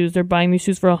flipping these shoes. They're buying these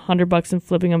shoes for $100 and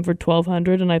flipping them for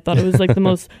 $1,200. And I thought it was like the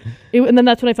most, and then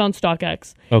that's when I found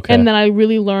StockX. Okay. And then I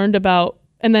really learned about,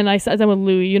 and then I sat down with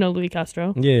Louis, you know, Louis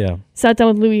Castro. Yeah. Sat down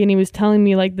with Louis and he was telling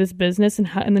me, like, this business and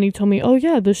then he told me, oh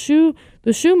yeah, the shoe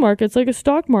market's like a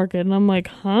stock market. And I'm like,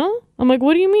 huh? I'm like,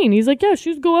 what do you mean? He's like, yeah,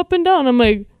 shoes go up and down. I'm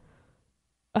like,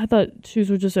 I thought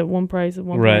shoes were just at one price at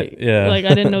one point. Right. Yeah. Like, I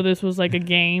didn't know this was like a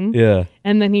game. Yeah.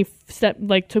 And then he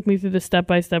took me through the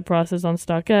step-by-step process on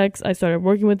StockX. I started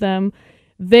working with them.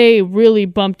 They really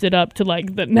bumped it up to,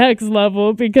 like, the next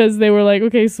level because they were like,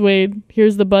 okay, Suede,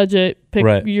 here's the budget.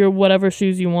 Pick your whatever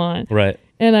shoes you want. Right.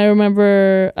 And I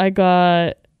remember I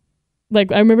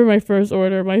remember my first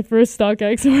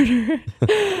StockX order.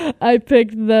 I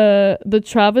picked the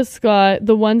Travis Scott,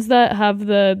 the ones that have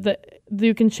the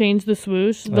you can change the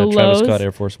swoosh, the lows. Travis Scott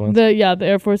Air Force Ones. The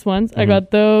Air Force Ones. Mm-hmm. I got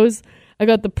those. I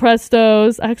got the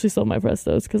Prestos. I actually sold my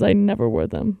Prestos because I never wore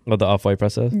them. Oh, the Off-White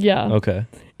Prestos? Yeah. Okay.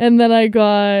 And then I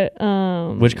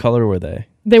got... which color were they?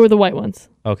 They were the white ones.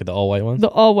 Okay, the all-white ones? The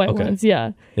all-white ones,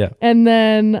 yeah. Yeah. And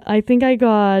then I think I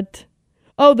got...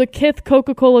 Oh, the Kith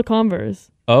Coca-Cola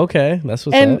Converse. Okay, that's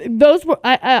what's up. And those were,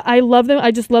 I love them. I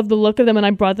just love the look of them, and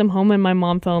I brought them home, and my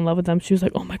mom fell in love with them. She was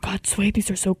like, "Oh my God, Sway, these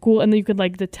are so cool!" And then you could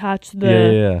like detach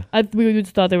the. Yeah. We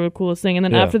just thought they were the coolest thing, and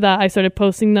then after that, I started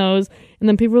posting those, and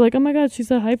then people were like, "Oh my God,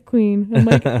 she's a hype queen." I'm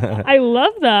like, I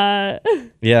love that.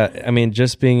 Yeah, I mean,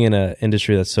 just being in an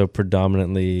industry that's so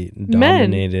predominantly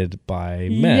dominated by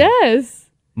men. Yes.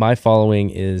 My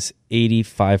following is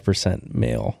 85%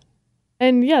 male.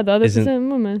 And yeah, the other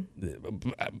percent women.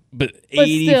 But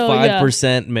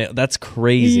 85% male. That's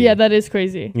crazy. Yeah, that is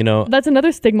crazy. You know, that's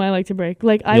another stigma I like to break.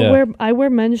 Like I wear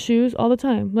men's shoes all the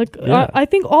time. Like I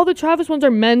think all the Travis ones are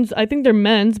men's. I think they're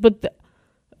men's, but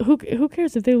who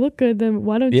cares if they look good? Then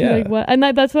why don't you like what? And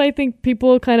that's why I think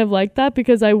people kind of like that,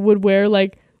 because I would wear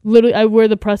like literally I wear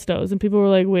the Prestos, and people were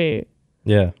like, wait.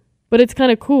 Yeah. But it's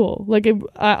kind of cool. Like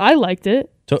I liked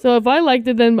it. So if I liked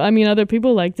it, then I mean other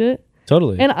people liked it.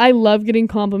 Totally. And I love getting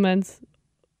compliments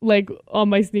like on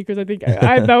my sneakers. I think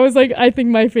that was like I think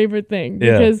my favorite thing,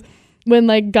 because when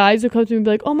like guys would come to me and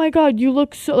be like, "Oh my God, you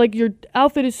look so like your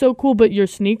outfit is so cool, but your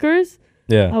sneakers."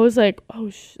 Yeah. I was like,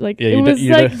 "Oh like it was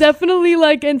like definitely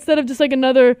like instead of just like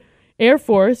another Air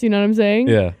Force, you know what I'm saying?"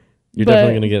 Yeah. You're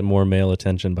definitely going to get more male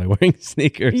attention by wearing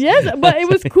sneakers. Yes, but it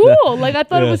was cool. Like, I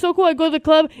thought it was so cool. I'd go to the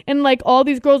club, and, like, all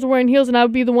these girls were wearing heels, and I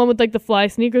would be the one with, like, the fly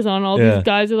sneakers on. All these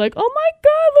guys are like, oh, my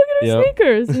God, look at her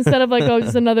sneakers. Instead of, like, oh,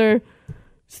 just another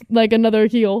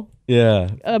heel. Yeah.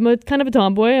 I'm kind of a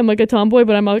tomboy. I'm, like, a tomboy,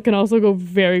 but I can also go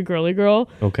very girly girl.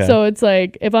 Okay. So it's,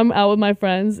 like, if I'm out with my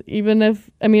friends, even if,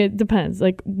 I mean, it depends.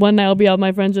 Like, one night I'll be out with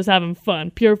my friends just having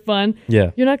fun, pure fun.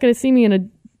 Yeah. You're not going to see me in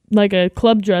a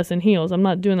club dress and heels. I'm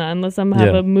not doing that unless I'm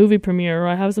have a movie premiere or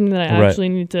I have something that I actually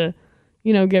need to,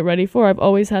 get ready for. I've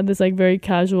always had this like very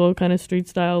casual kind of street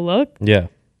style look. Yeah.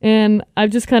 And I've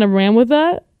just kind of ran with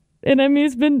that. And I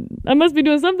mean, I must be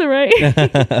doing something right.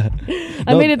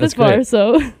 I made it this far,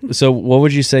 so. So what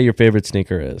would you say your favorite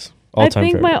sneaker is? All-time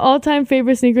favorite? My all-time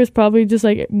favorite sneaker is probably just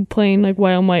like plain like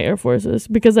white on white Air Forces,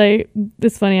 because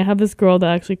it's funny, I have this girl that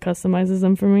actually customizes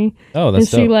them for me. Oh,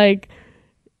 that's dope. And she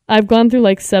I've gone through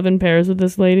like 7 pairs with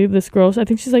this girl. I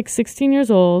think she's like 16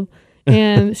 years old,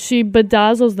 and she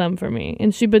bedazzles them for me.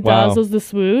 And she bedazzles the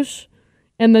swoosh,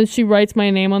 and then she writes my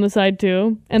name on the side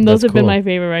too. And those have been my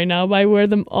favorite right now. But I wear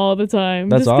them all the time.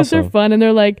 That's just because they're fun, and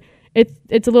they're like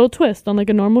it's a little twist on like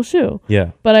a normal shoe.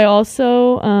 Yeah. But I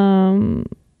also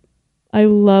I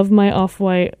love my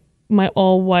off-white, my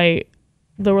all-white.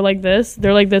 They were like this.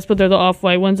 They're like this, but they're the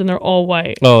off-white ones, and they're all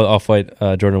white. Oh, off-white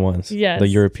Jordan 1s. Yes. The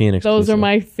European exclusive. Those are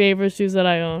my favorite shoes that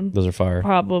I own. Those are fire.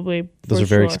 Probably. Those are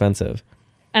very expensive.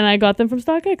 And I got them from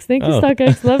StockX. Thank you,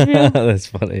 StockX. Love you. That's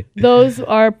funny. Those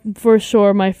are for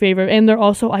sure my favorite. And they're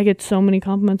also, I get so many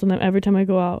compliments on them every time I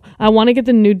go out. I want to get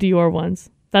the new Dior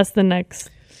ones. That's the next.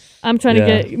 I'm trying to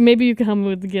get, maybe you can help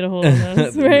me get a hold of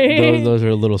those, right? those are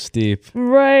a little steep.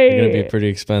 Right. They're going to be pretty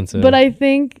expensive. But I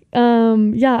think,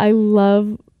 I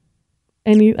love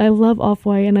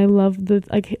Off-White, and I love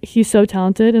he's so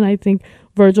talented, and I think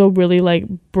Virgil really like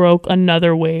broke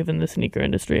another wave in the sneaker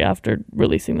industry after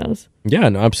releasing those. Yeah,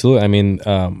 no, absolutely. I mean,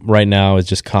 right now it's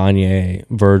just Kanye,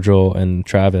 Virgil, and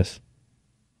Travis.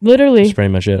 Literally. That's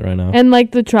pretty much it right now. And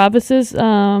like the Travis's,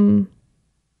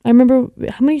 I remember,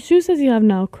 how many shoes does he have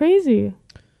now? Crazy.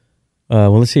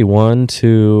 Well, let's see. 1,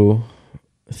 2,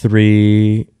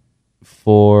 3,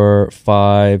 4,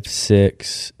 5,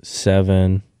 6,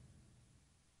 7.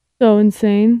 So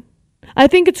insane. I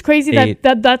think it's crazy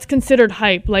that's considered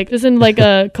hype. Like, isn't like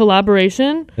a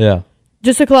collaboration. Yeah.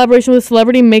 Just a collaboration with a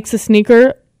celebrity makes a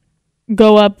sneaker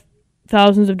go up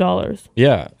thousands of dollars.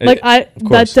 Yeah. I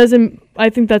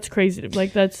think that's crazy.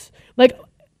 Like, that's like,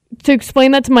 to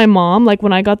explain that to my mom, like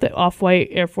when I got the Off-White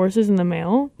Air Forces in the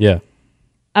mail. Yeah.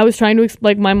 I was trying to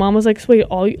like, my mom was like, "Wait,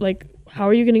 how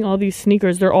are you getting all these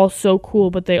sneakers? They're all so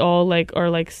cool, but they all like are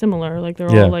like similar. Like they're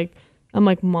all like." I'm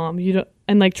like, "Mom, you don't,"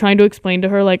 and like trying to explain to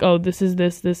her like, "Oh, this is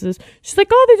this is." She's like,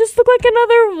 "Oh, they just look like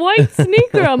another white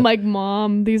sneaker." I'm like,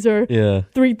 "Mom, these are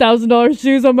 $3,000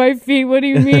 shoes on my feet. What do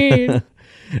you mean?"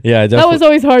 Yeah, that was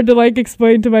always hard to like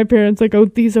explain to my parents. Like, "Oh,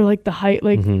 these are like the height,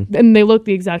 like," and they look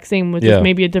the exact same with just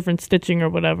maybe a different stitching or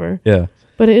whatever. Yeah,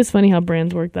 but it is funny how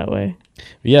brands work that way.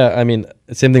 Yeah, I mean,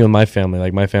 same thing with my family.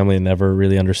 Like, my family never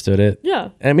really understood it. Yeah,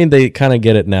 I mean, they kind of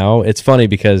get it now. It's funny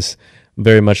because,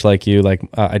 very much like you, like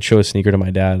I'd show a sneaker to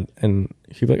my dad, and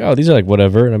he'd be like, "Oh, these are like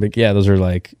whatever," and I'm like, "Yeah, those are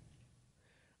like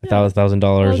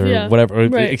 $1,000 or whatever,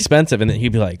 or expensive," and then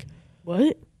he'd be like,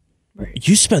 "What?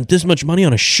 You spent this much money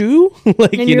on a shoe?"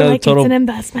 Like, and you're like, total, it's an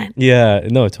investment. Yeah,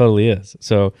 no, it totally is.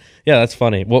 So yeah, that's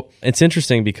funny. Well, it's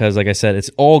interesting because, like I said, it's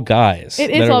all guys.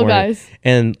 It is all guys,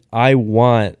 and I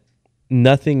want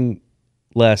nothing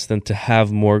less than to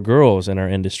have more girls in our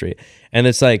industry. And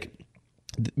it's like,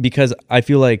 because I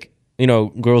feel like, you know,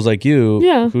 girls like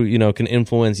you who, you know, can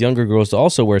influence younger girls to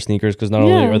also wear sneakers because not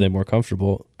only are they more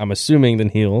comfortable, I'm assuming, than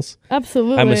heels.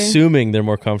 Absolutely. I'm assuming they're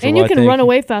more comfortable. And you can run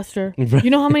away faster.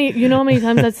 You know how many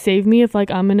times that saved me if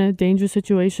like I'm in a dangerous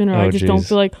situation or I just don't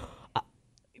feel like,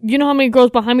 you know how many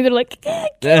girls behind me, they're like,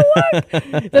 get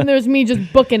work. Then there's me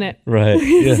just booking it. Right.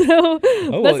 Yeah. So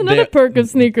that's another perk of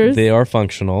sneakers. They are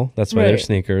functional. That's why they're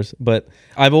sneakers. But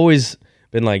I've always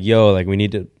been like, yo, like we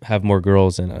need to have more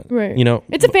girls in it. Right. You know,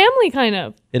 it's a family kind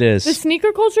of. It is. The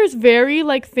sneaker culture is very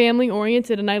like family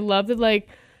oriented, and I love that like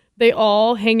they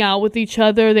all hang out with each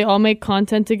other. They all make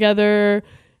content together.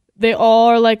 They all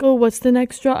are like, oh, what's the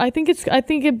next drop? I think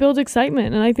it builds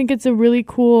excitement, and I think it's a really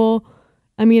cool.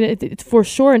 I mean, it's for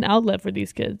sure an outlet for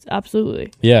these kids.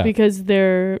 Absolutely. Yeah. Because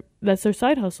that's their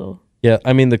side hustle. Yeah.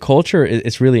 I mean, the culture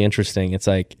it's really interesting. It's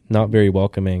like not very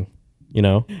welcoming. You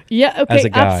know? Yeah, okay, as a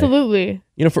guy. Absolutely.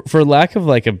 You know, for lack of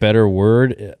like a better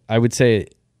word, I would say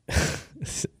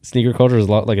sneaker culture is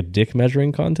a lot like a dick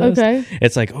measuring contest. Okay.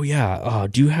 It's like, oh yeah,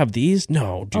 do you have these?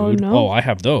 No, dude. Oh, no. I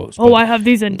have those. Oh, I have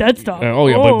these in dead stock. Oh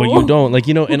yeah, but you don't. Like,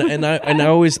 you know, and I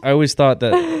always thought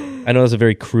that, I know that's a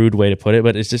very crude way to put it,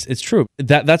 but it's true.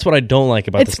 That's what I don't like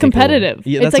about it's competitive.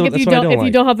 Yeah, it's like if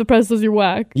you don't have the Pretzels, you're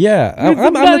whack. Yeah.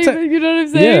 I'm the type, you know what I'm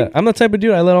saying? Yeah. I'm the type of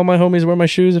dude, I let all my homies wear my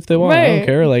shoes if they want. Right. I don't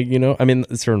care. Like, you know, I mean,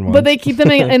 certain ones. But they keep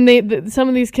them in, and some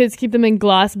of these kids keep them in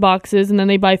glass boxes, and then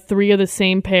they buy 3 of the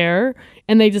same pair,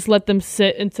 and they just let them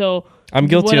sit until... I'm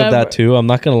guilty of that too. I'm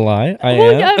not gonna lie. I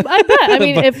am. Yeah, I bet. I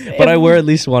mean, but I wear at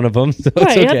least one of them. So right,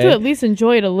 it's okay. You have to at least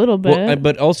enjoy it a little bit. Well,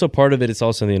 but also part of it is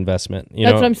also the investment.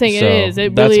 That's what I'm saying. So it is.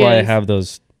 It really is. That's why I have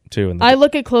those too. I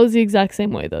look at clothes the exact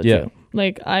same way though. Yeah. Too.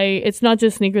 Like it's not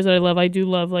just sneakers that I love. I do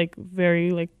love like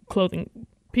very like clothing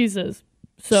pieces.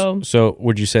 So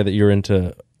would you say that you're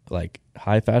into like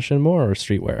high fashion more or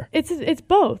streetwear? It's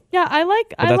both. Yeah, I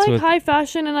like high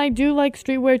fashion, and I do like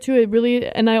streetwear too. It really,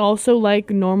 and I also like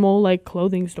normal like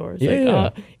clothing stores. Yeah.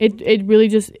 Like, it really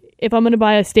just, if I'm gonna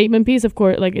buy a statement piece, of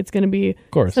course, like it's gonna be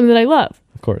something that I love.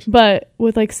 Of course. But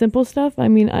with like simple stuff, I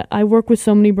mean, I work with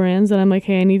so many brands that I'm like,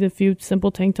 hey, I need a few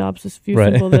simple tank tops, a few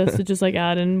simple this to just like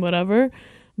add in whatever.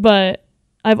 But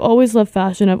I've always loved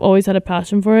fashion. I've always had a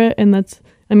passion for it, and that's.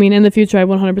 I mean, in the future, I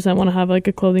 100% want to have like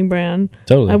a clothing brand.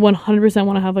 Totally. I 100%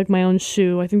 want to have like my own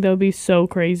shoe. I think that would be so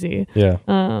crazy. Yeah.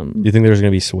 Do you think there's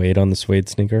going to be suede on the suede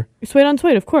sneaker? Suede on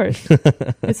suede, of course.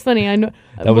 It's funny. I know.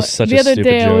 That was such a stupid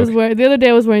joke. The other day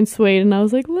I was wearing suede, and I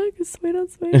was like, look, it's suede on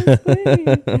suede on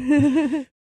suede.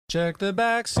 Check the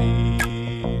back seat.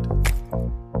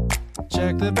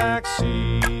 Check the back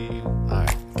seat. All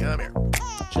right, come here.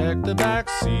 Check the back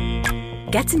seat.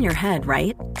 Gets in your head,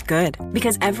 right? Good.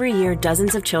 Because every year,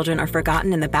 dozens of children are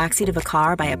forgotten in the backseat of a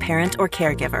car by a parent or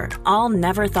caregiver. All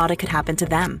never thought it could happen to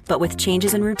them. But with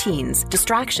changes in routines,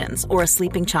 distractions, or a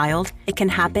sleeping child, it can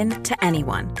happen to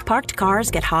anyone. Parked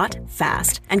cars get hot,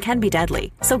 fast, and can be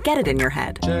deadly. So get it in your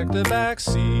head. Check the back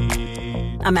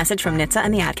seat. A message from NHTSA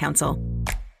and the Ad Council.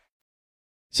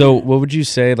 So what would you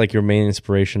say like your main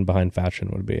inspiration behind fashion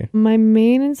would be? My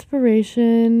main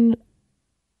inspiration...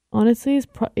 honestly,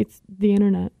 it's the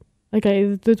internet. Like,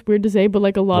 it's weird to say, but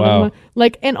like a lot of my,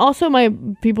 like, and also my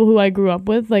people who I grew up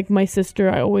with, like my sister,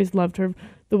 I always loved her,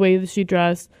 the way that she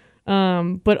dressed.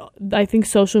 But I think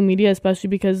social media, especially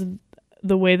because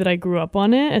the way that I grew up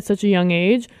on it at such a young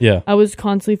age, I was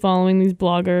constantly following these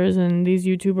bloggers and these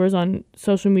YouTubers on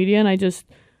social media, and I just,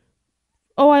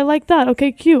 oh, I like that.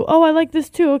 Okay, cute. Oh, I like this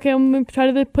too. Okay, I'm going to try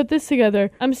to put this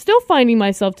together. I'm still finding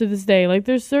myself to this day. Like,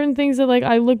 there's certain things that, like,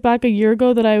 I look back a year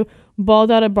ago that I balled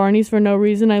out at Barney's for no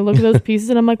reason. I look at those pieces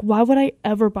and I'm like, why would I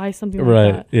ever buy something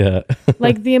like that? Yeah.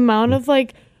 Like, the amount of,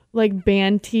 like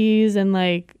band tees and,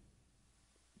 like,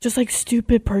 just, like,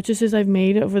 stupid purchases I've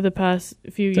made over the past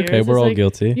few years. Okay, we're all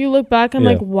guilty. You look back, I'm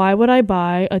like, why would I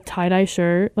buy a tie-dye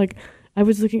shirt? Like, I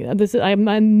was looking at this.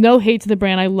 I'm no hate to the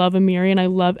brand. I love Amiri, and I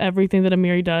love everything that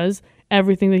Amiri does.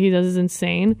 Everything that he does is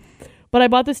insane. But I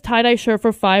bought this tie-dye shirt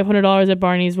for $500 at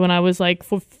Barney's when I was like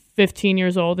 15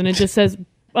 years old, and it just says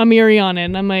Amiri on it.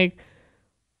 And I'm like,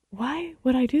 why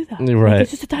would I do that? Right. Like,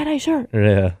 it's just a tie-dye shirt.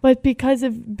 Yeah. But because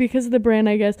of the brand,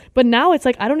 I guess. But now it's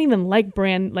like I don't even like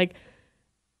brand. Like,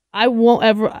 you won't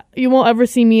ever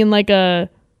see me in like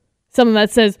something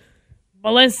that says,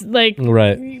 well, let's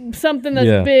something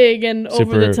that's big and super,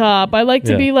 over the top. I like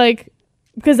to be like,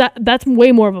 because that's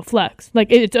way more of a flex. Like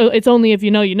it's only if you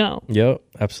know, you know. Yep,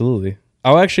 absolutely.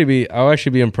 I'll actually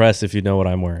be impressed if you know what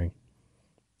I'm wearing.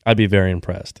 I'd be very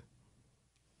impressed.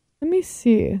 Let me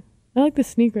see. I like the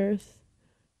sneakers.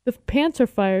 The pants are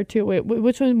fire too. Wait,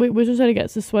 which one? Wait, which one should I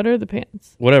guess? The sweater or the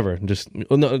pants? Whatever. Just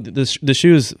no. The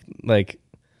shoes, like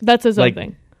that's his own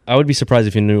thing. I would be surprised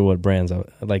if you knew what brands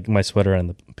like my sweater and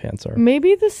the pants are.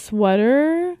 Maybe the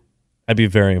sweater. I'd be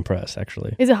very impressed,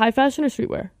 actually. Is it high fashion or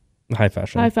streetwear? High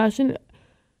fashion. High fashion.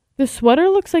 The sweater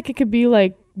looks like it could be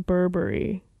like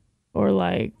Burberry, or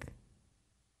like.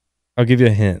 I'll give you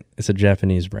a hint. It's a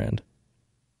Japanese brand.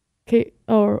 Okay.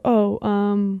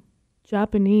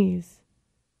 Japanese.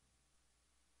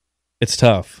 It's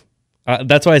tough.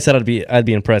 That's why I said I'd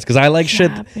be impressed because I like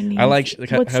Japanese. Shit. I like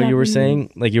how Japanese? You were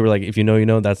saying, like you were like, if you know, you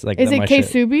know. That's like. Is it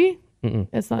Keisubi?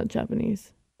 It's not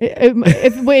Japanese.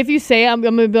 If you say it, I'm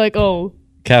gonna be like, oh.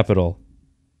 Capital.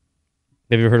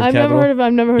 Have you heard of Capital? I've never heard of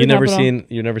Capital.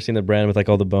 You've never seen the brand with like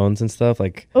all the bones and stuff,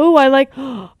 like. Oh, I like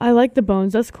the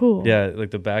bones. That's cool. Yeah, like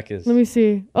the back is. Let me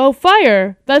see. Oh,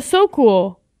 fire! That's so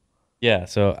cool. Yeah,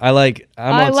 so I like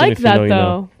that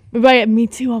though. Right, me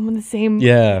too. I'm on the same.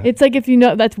 Yeah. It's like if you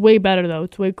know, that's way better though.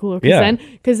 It's way cooler.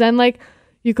 Because then like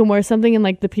you can wear something and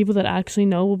like the people that actually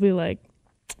know will be like.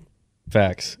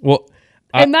 Facts. Well.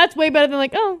 And that's way better than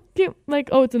like, oh, cute. Like,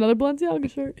 oh, it's another Balenciaga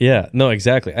shirt. Yeah, no,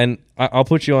 exactly. And I'll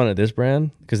put you on at this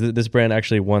brand because this brand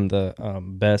actually won the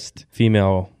best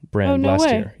female brand last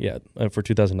year. Yeah, for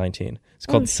 2019. It's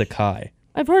called Sacai.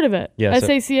 I've heard of it. Yeah,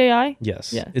 SACAI?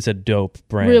 Yes. Yeah. It's a dope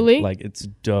brand. Really? Like, it's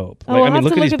dope. Oh, like,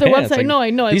 look at these pants. Their website. Like, no, I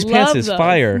know. These pants is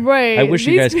fire. Right. I wish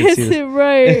you guys could see this.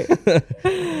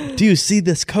 Right. Do you see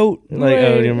this coat? Like,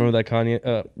 do you remember that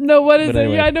Kanye? No, what is it?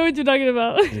 Anyway. Yeah, I know what you're talking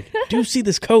about. Like, do you see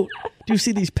this coat? Do you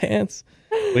see these pants?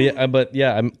 But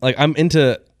yeah, I'm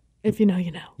into. If you know,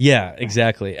 you know. Yeah,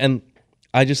 exactly. And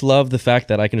I just love the fact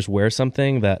that I can just wear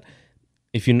something that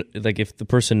if the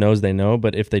person knows, they know,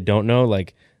 but if they don't know,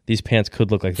 like these pants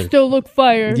could look like they're still look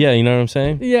fire. Yeah, you know what I'm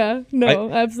saying? Yeah,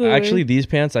 no, absolutely. Actually, these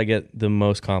pants I get the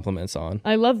most compliments on.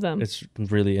 I love them. It's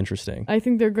really interesting. I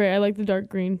think they're great. I like the dark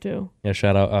green too. Yeah,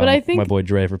 shout out but I think my boy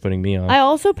Dre for putting me on. I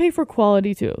also pay for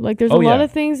quality too. Like there's a lot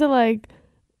of things that like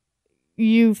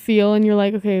you feel and you're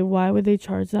like, okay, why would they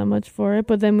charge that much for it?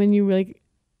 But then when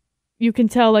you can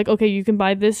tell like, okay, you can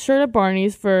buy this shirt at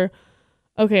Barney's for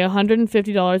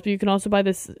 $150, but you can also buy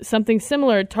this something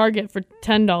similar at Target for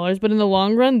 $10. But in the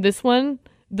long run, this one,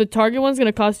 the Target one's going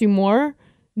to cost you more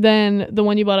than the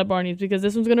one you bought at Barney's because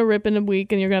this one's going to rip in a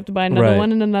week and you're going to have to buy another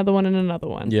one and another one and another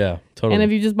one. Yeah, totally. And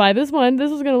if you just buy this one,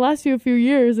 this is going to last you a few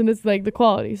years and it's like the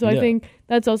quality. So I think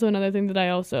that's also another thing that I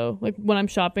also, like when I'm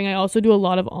shopping, I also do a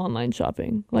lot of online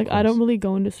shopping. Like I don't really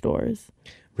go into stores.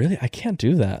 Really? I can't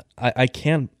do that. I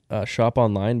can't shop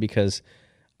online because...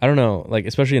 I don't know, like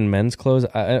especially in men's clothes.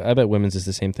 I bet women's is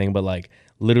the same thing, but like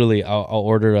literally, I'll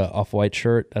order a off-white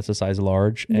shirt that's a size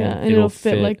large, and it'll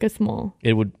fit like a small.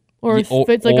 It would, or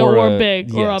fits like or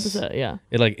big, or opposite. Yeah,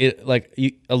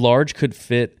 a large could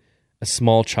fit a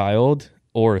small child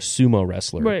or a sumo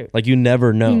wrestler. Right, like you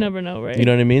never know. You never know, right? You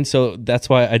know what I mean? So that's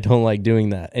why I don't like doing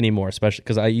that anymore, especially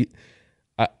because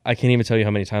I can't even tell you how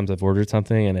many times I've ordered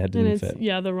something and it didn't fit.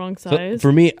 Yeah, the wrong size. So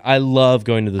for me, I love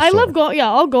going to the store. I love going.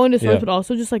 Yeah, I'll go into stores, but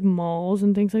also just like malls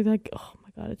and things like that. Oh my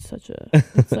god, it's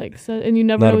like, and you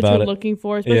never know what you're looking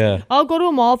for. Yeah, I'll go to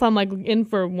a mall if I'm like in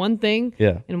for one thing.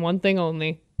 Yeah, and one thing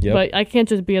only. Yep. But I can't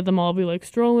just be at the mall, be like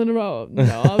strolling around.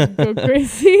 No, I'll go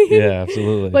crazy. Yeah,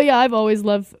 absolutely. But yeah, I've always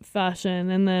loved fashion,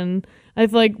 and then I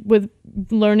feel like with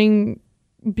learning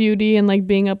beauty and like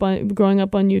growing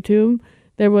up on YouTube,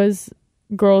 there was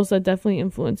girls that definitely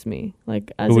influenced me,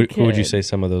 like as a kid. Who would you say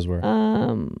some of those were?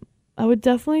 I would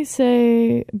definitely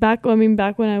say back when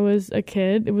I was a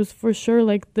kid, it was for sure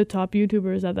like the top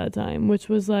YouTubers at that time, which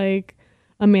was like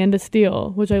Amanda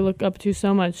Steele, which I look up to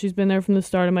so much. She's been there from the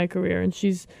start of my career, and she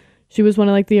was one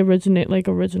of like the original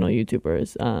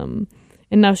YouTubers. And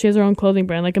now she has her own clothing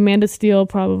brand, like Amanda Steele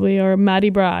probably, or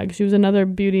Maddie Bragg. She was another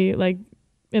beauty like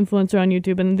influencer on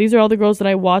YouTube, and these are all the girls that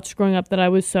I watched growing up that I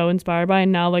was so inspired by,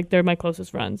 and now like they're my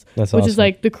closest friends. That's which awesome. Is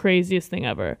like the craziest thing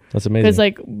ever. That's amazing. Because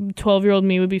like 12-year-old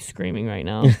me would be screaming right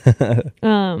now.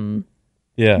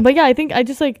 Yeah. But yeah, I think I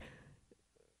just like,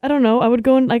 I don't know, I would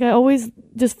go and like I always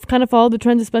just kind of follow the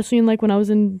trends, especially in like when I was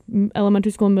in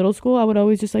elementary school and middle school. I would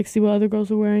always just like see what other girls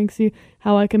were wearing, see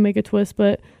how I can make a twist.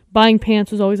 But buying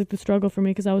pants was always like the struggle for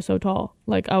me because I was so tall.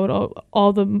 Like I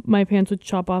would my pants would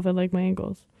chop off at like my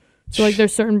ankles. So like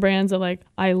there's certain brands that like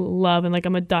I love and like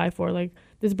I'm a die for, like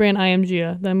this brand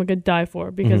IMGA that I'm like a die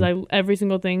for because every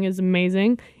single thing is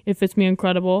amazing. It fits me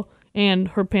incredible, and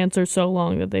her pants are so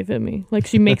long that they fit me. Like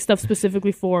she makes stuff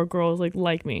specifically for girls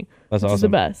like me. That's awesome. Is the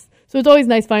best. So it's always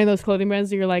nice finding those clothing brands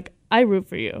that you're like, I root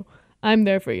for you. I'm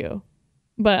there for you.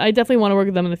 But I definitely want to work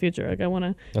with them in the future. Like I want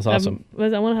to. That's awesome.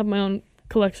 I want to have my own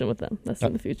collection with them. That's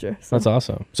in the future. So. That's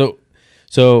awesome. So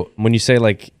So when you say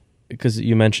like, because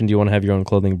you mentioned you want to have your own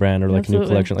clothing brand or like a new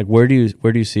collection, like where do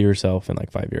you see yourself in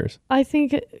like 5 years? I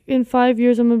think in 5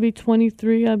 years I'm gonna be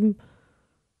 23.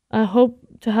 I hope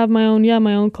to have my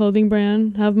own clothing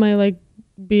brand, have my like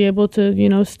be able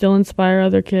to still inspire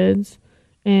other kids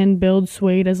and build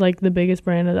Suede as like the biggest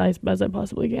brand as I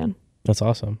possibly can. That's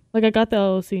awesome. Like I got the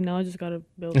LLC, now I just gotta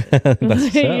build it.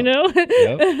 That's you know.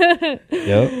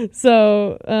 Yep.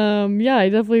 So yeah, I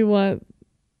definitely want.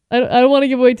 I don't want to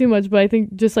give away too much, but I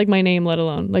think just like my name, let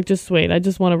alone like just Suede, I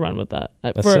just want to run with that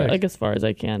for sick. like as far as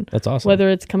I can. That's awesome. Whether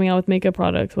it's coming out with makeup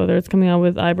products, whether it's coming out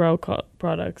with eyebrow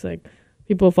products, like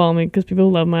people follow me because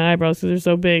people love my eyebrows because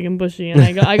they're so big and bushy, and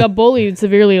I got bullied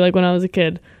severely like when I was a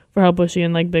kid for how bushy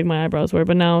and like big my eyebrows were,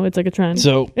 but now it's like a trend.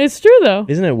 So it's true though.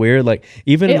 Isn't it weird? Like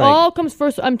even it like, all comes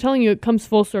first. I'm telling you, it comes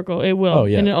full circle. It will,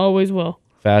 and it always will.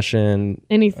 Fashion,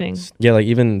 anything. Yeah, like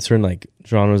even certain like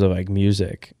genres of like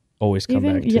music always come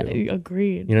back to. Yeah,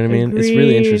 agreed. You know what I mean? It's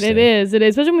really interesting. It is,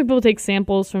 especially when people take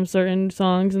samples from certain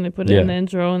songs and they put it in the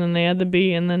intro and then they add the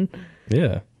beat and then.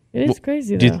 Yeah. It is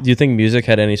crazy, do though. you think music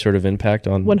had any sort of impact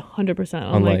on 100%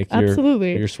 on like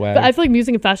absolutely your swag? But I feel like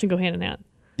music and fashion go hand in hand.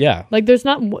 Yeah. Like there's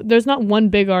not one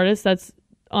big artist that's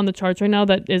on the charts right now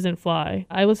that isn't fly.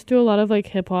 I listen to a lot of like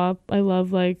hip hop. I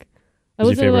listen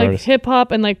to like hip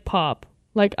hop and like pop.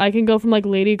 Like I can go from like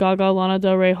Lady Gaga, Lana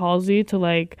Del Rey, Halsey to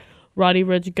like Roddy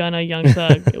Ricch, Gunna, Young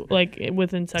Thug, like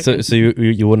within seconds. So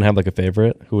you wouldn't have like a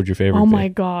favorite? Who would your favorite? Oh be? my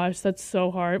gosh, that's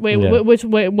so hard. Wait,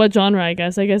 what genre? I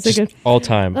guess Just all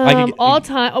time. All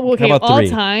time. Oh, okay, all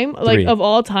time. Like of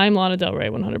all time, Lana Del Rey,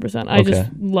 100%. I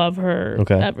just love her.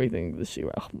 Okay. Everything that she.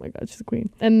 Oh my god, she's the queen.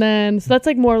 And then so that's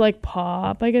like more like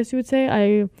pop, I guess you would say.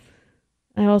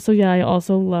 I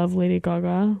also love Lady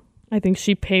Gaga. I think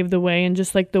she paved the way, and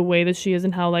just like the way that she is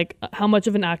and how much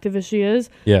of an activist she is.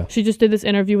 Yeah. She just did this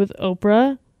interview with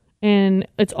Oprah, and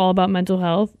it's all about mental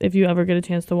health. If you ever get a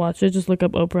chance to watch it, just look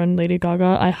up Oprah and Lady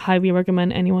Gaga. I highly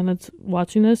recommend anyone that's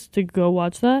watching this to go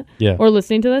watch that. Yeah. Or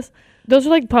listening to this. Those are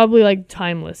like probably like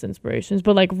timeless inspirations.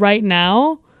 But like right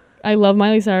now, I love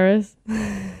Miley Cyrus.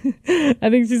 I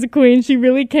think she's a queen. She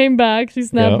really came back. She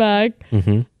snapped back.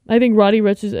 Mm-hmm. I think Roddy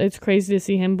Ricch it's crazy to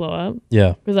see him blow up.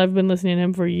 Yeah. Because I've been listening to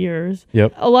him for years.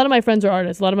 Yep. A lot of my friends are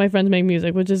artists. A lot of my friends make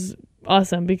music, which is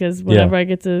awesome because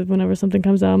whenever something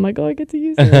comes out, I'm like, oh, I get to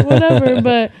use it, whatever.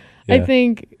 But I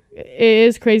think it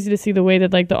is crazy to see the way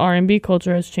that like the R&B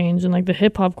culture has changed and like the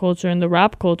hip hop culture and the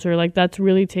rap culture, like that's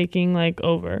really taking like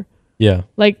over. Yeah.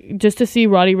 Like just to see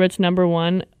Roddy Ricch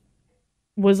 #1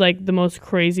 was like the most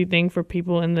crazy thing for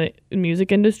people in the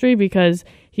music industry because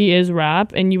he is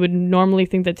rap, and you would normally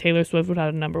think that Taylor Swift would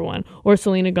have a #1 or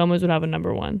Selena Gomez would have a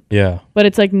 #1. Yeah. But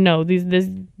it's like, no,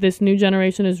 this new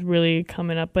generation is really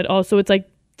coming up. But also it's like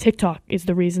TikTok is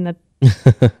the reason that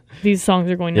these songs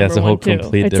are going #1 too.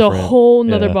 It's a whole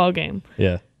nother ball game.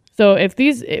 Yeah. So if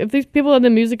these people in the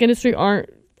music industry aren't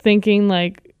thinking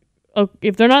like,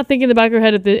 if they're not thinking in the back of their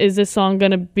head, is this song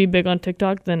going to be big on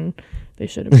TikTok, then they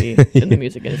shouldn't be in the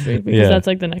music industry because that's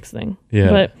like the next thing. Yeah,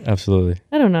 but absolutely.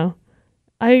 I don't know.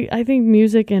 I think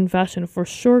music and fashion for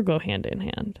sure go hand in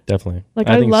hand. Definitely. Like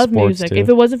I love music. Too. If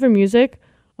it wasn't for music,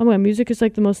 oh my God, music is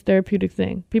like the most therapeutic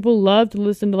thing. People love to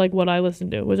listen to like what I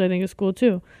listen to, which I think is cool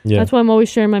too. Yeah. That's why I'm always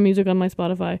sharing my music on my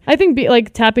Spotify. I think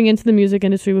like tapping into the music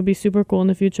industry would be super cool in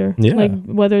the future. Yeah. Like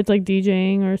whether it's like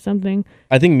DJing or something.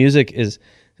 I think music is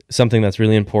something that's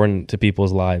really important to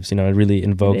people's lives. You know, it really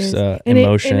invokes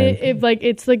emotion. It like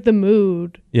it's like the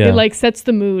mood. Yeah. It like sets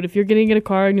the mood. If you're getting in a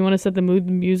car and you want to set the mood,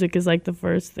 the music is like the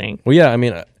first thing. Well, yeah, I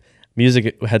mean,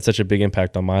 music had such a big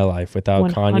impact on my life.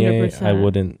 Without 100%.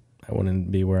 Kanye, I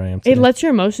wouldn't be where I am today. It lets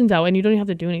your emotions out and you don't even have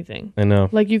to do anything. I know.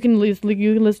 Like you can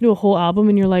listen to a whole album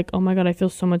and you're like, oh my God, I feel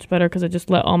so much better because I just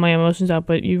let all my emotions out.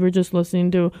 But you were just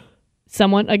listening to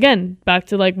someone, again, back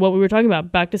to like what we were talking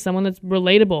about, back to someone that's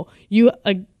relatable. You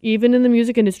even in the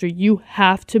music industry, you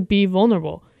have to be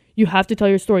vulnerable. You have to tell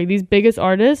your story. These biggest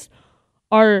artists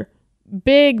are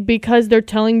big because they're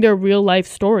telling their real life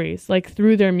stories, like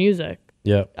through their music.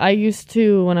 Yeah. I used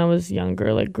to, when I was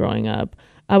younger, like growing up,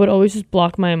 I would always just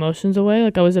block my emotions away.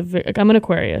 Like I'm an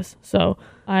Aquarius, so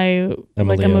I'm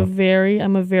a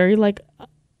very like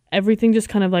everything just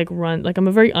kind of like run. Like I'm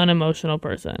a very unemotional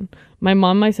person. My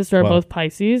mom and my sister are both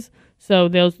Pisces, so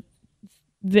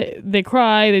they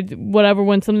cry, whatever.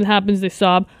 When something happens, they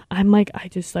sob. I'm like,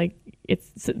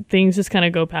 things just kind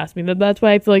of go past me. That's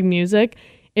why I feel like music,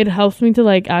 it helps me to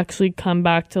like actually come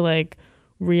back to like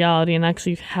reality and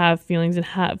actually have feelings and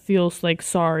feel like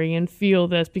sorry and feel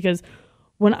this, because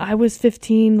when I was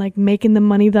 15, like making the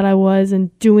money that I was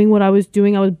and doing what I was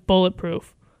doing, I was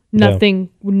bulletproof. Nothing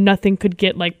could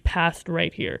get like past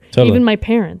right here. Totally. Even my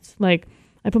parents, like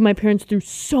I put my parents through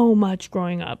so much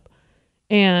growing up.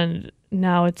 And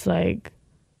now it's like,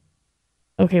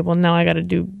 okay, well, now I got to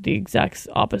do the exact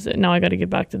opposite. Now I got to get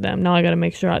back to them. Now I got to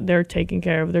make sure they're taken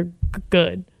care of. They're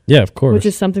good. Yeah, of course. Which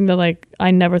is something that, like,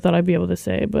 I never thought I'd be able to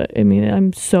say. But, I mean,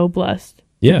 I'm so blessed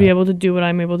to be able to do what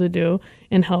I'm able to do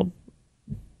and help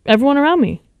everyone around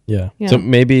me. Yeah. So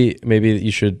maybe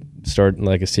you should start,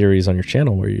 like, a series on your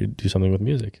channel where you do something with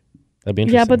music. That'd be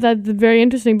interesting. Yeah, but that's very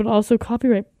interesting, but also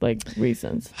copyright, like,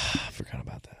 reasons. I forgot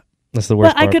about that. That's the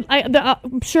worst part.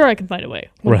 I'm sure I can find a way.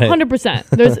 Right.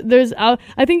 100%. There's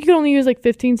I think you can only use like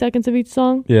 15 seconds of each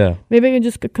song. Yeah. Maybe I can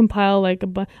just compile like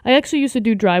I actually used to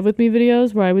do drive with me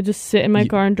videos where I would just sit in my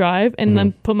car and drive and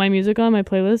then put my music on my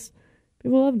playlist.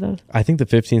 People love those. I think the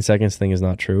 15 seconds thing is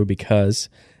not true because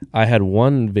I had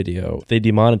one video, they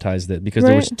demonetized it because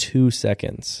there was 2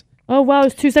 seconds. Oh wow,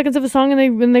 it's 2 seconds of a song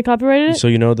and they copyrighted it? So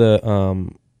you know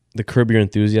the Curb Your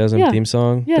Enthusiasm theme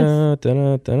song? Yes.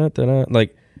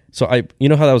 Like, so you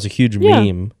know how that was a huge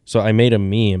meme? So I made a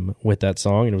meme with that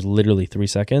song and it was literally 3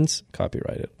 seconds,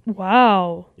 copyrighted.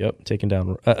 Wow. Yep, taken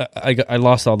down. I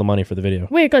lost all the money for the video.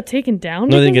 Wait, it got taken down?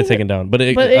 No, it didn't get taken down, but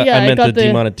I meant the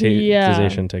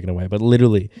demonetization taken away. But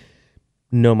literally,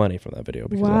 no money from that video.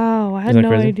 Wow, I had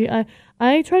no idea.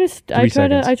 I try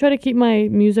to keep my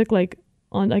music like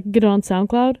on. I get it on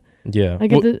SoundCloud. Yeah, I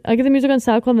get the music on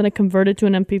SoundCloud and then I convert it to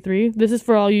an MP3. This is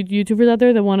for all you YouTubers out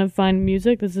there that want to find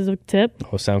music. This is a tip.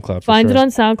 Oh, SoundCloud. Find it on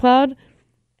SoundCloud,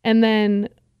 and then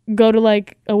go to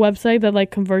like a website that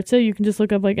like converts it. You can just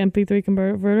look up like MP3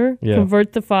 converter. Yeah.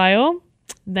 Convert the file,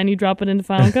 then you drop it into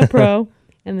Final Cut Pro,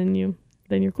 and then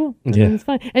you're cool. And then it's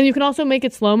fine. And you can also make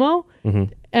it slow mo.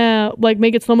 Like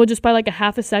make it slow mo just by like a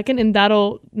half a second, and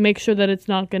that'll make sure that it's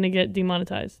not gonna get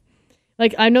demonetized.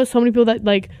 Like I know so many people that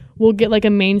like will get like a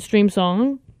mainstream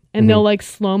song and they'll like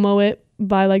slow mo it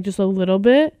by like just a little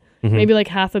bit, maybe like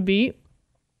half a beat,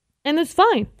 and it's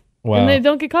fine. Wow. And they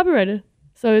don't get copyrighted.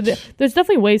 So there's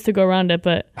definitely ways to go around it,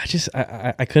 but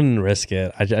I couldn't risk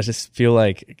it. I just feel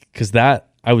like because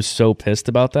I was so pissed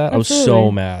about that. Absolutely. I was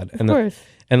so mad. Of course.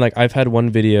 And like I've had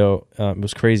one video, it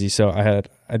was crazy. So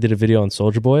I did a video on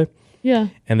Soulja Boy. Yeah.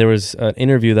 And there was an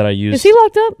interview that I used. Is he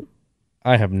locked up?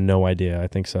 I have no idea. I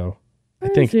think so.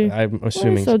 I'm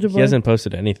assuming he hasn't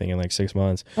posted anything in like 6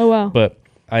 months. Oh wow! But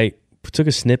I took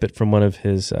a snippet from one of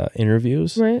his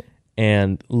interviews, right?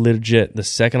 And legit, the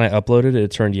second I uploaded it, it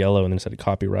turned yellow and then it said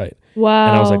copyright. Wow!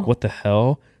 And I was like, "What the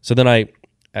hell?" So then I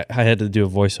had to do a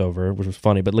voiceover, which was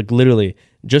funny, but like literally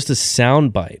just a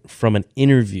sound bite from an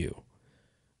interview.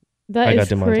 That is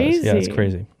crazy. Yeah, it's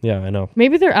crazy. Yeah, I know.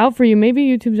 Maybe they're out for you. Maybe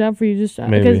YouTube's out for you. Just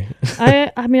maybe.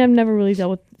 I mean, I've never really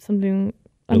dealt with something.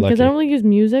 Because I don't really use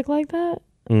music like that.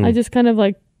 I just kind of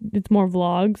like it's more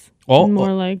vlogs.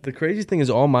 Like the craziest thing is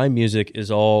all my music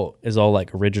is all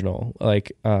like original.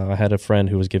 Like I had a friend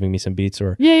who was giving me some beats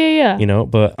or yeah. You know,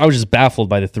 but I was just baffled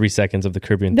by the 3 seconds of the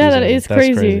Curb Your Enthusiasm. That is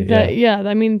crazy.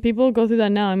 I mean, people go through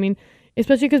that now. I mean,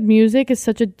 especially because music is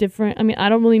such a different. I mean, I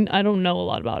don't know a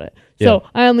lot about it. So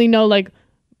I only know like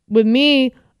with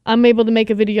me. I'm able to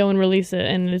make a video and release it,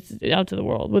 and it's out to the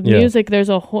world. With music, it's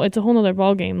a whole other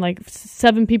ball game. Like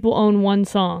 7 people own one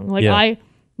song. Like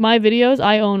my videos,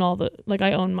 I own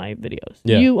I own my videos.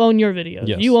 Yeah. You own your videos.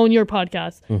 Yes. You own your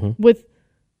podcast. With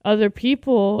other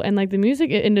people and like the music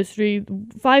industry,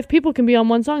 5 people can be on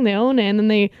one song. They own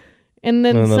it, and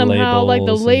then somehow like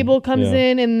the label comes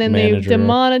in and then they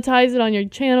demonetize it on your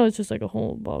channel. It's just like a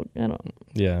whole ball. I don't know.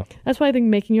 Yeah. That's why I think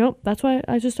that's why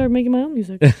I just started making my own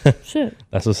music. Shit.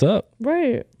 That's what's up.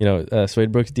 Right. You know,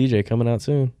 Suede Brooks DJ coming out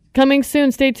soon. Coming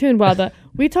soon. Stay tuned. Wow,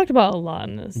 we talked about a lot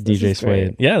in this. DJ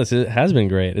Suede. Yeah, this has been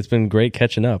great. It's been great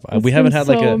catching up. We haven't had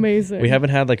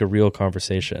like a real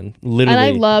conversation. Literally.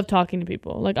 And I love talking to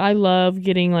people. Like I love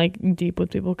getting like deep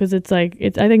with people because it's like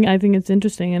I think it's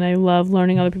interesting and I love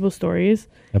learning other people's stories.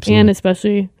 Absolutely. And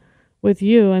especially with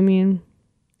you. I mean,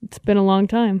 it's been a long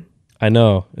time. I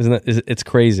know, it's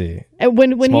crazy. And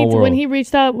when he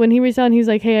reached out and he's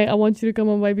like, "Hey, I want you to come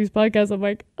on YB's podcast." I'm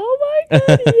like, "Oh my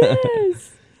god,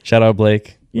 yes!" Shout out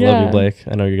Blake. Yeah. Love you, Blake.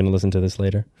 I know you're gonna listen to this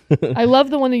later. I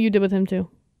love the one that you did with him too.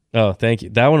 Oh, thank you.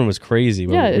 That one was crazy.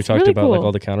 Yeah, we talked really about cool. like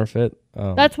all the counterfeit.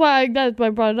 That's why I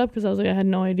brought it up because I was like, I had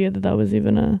no idea that was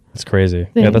even a. It's crazy.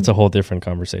 Thing. Yeah, that's a whole different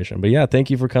conversation. But yeah, thank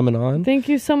you for coming on. Thank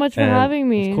you so much for having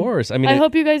me. Of course. I mean, I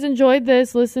hope you guys enjoyed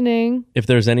this listening. If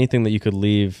there's anything that you could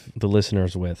leave the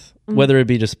listeners with, whether it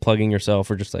be just plugging yourself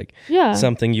or just like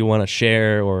something you want to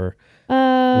share or.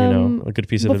 A good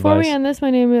piece of advice. Before we end this, my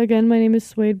name is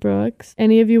Suede Brooks.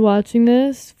 Any of you watching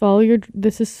this,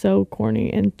 this is so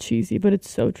corny and cheesy, but it's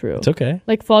so true. It's okay.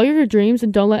 Like, follow your dreams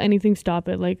and don't let anything stop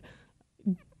it. Like,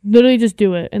 literally just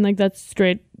do it. And, like, that's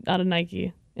straight out of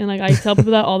Nike. And like I tell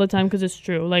people that all the time because it's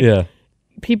true. Like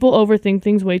people overthink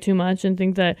things way too much and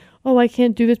think that, oh, I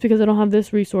can't do this because I don't have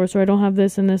this resource or I don't have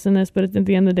this and this and this. But at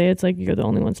the end of the day, it's like you're the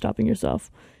only one stopping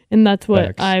yourself. And that's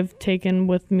what I've taken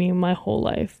with me my whole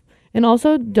life. And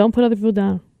also, don't put other people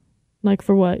down. Like,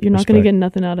 for what? You're not going to get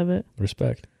nothing out of it.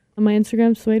 Respect. On my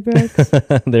Instagram, Suede Brooks.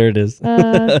 There it is.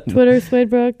 Twitter, Suede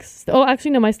Brooks. Oh,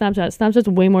 actually, no, my Snapchat. Snapchat's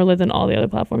way more lit than all the other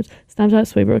platforms. Snapchat,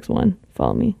 Suede Brooks 1.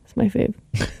 Follow me. It's my fave.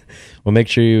 Well, make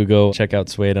sure you go check out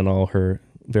Suede on all her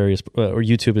various... or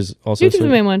YouTube is also... YouTube's the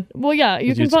main one. Well, yeah,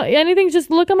 you can follow anything. Just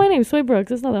look at my name, Suede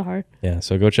Brooks. It's not that hard. Yeah,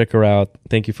 so go check her out.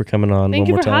 Thank you for coming on Thank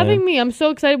one more you for time. having me. I'm so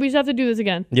excited. We just have to do this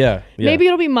again. Yeah. Maybe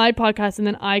it'll be my podcast and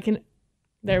then I can...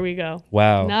 There we go.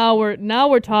 Wow. Now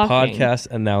we're talking. Podcast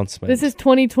announcement. This is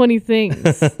 2020 things.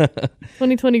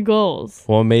 2020 goals.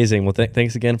 Well, amazing. Well,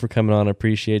 thanks again for coming on. I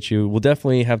appreciate you. We'll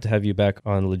definitely have to have you back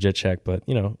on Legit Check, but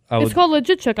it's called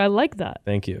Legit Check. I like that.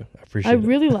 Thank you. I appreciate it. I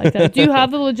really like that. Do you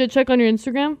have the Legit Check on your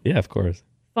Instagram? Yeah, of course.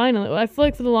 Finally. I feel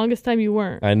like for the longest time you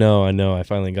weren't. I know. I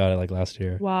finally got it like last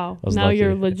year. Wow. Now lucky.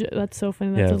 You're legit. That's so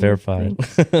funny. That's verified.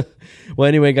 Well,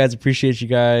 anyway, guys, appreciate you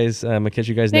guys. I'm going to catch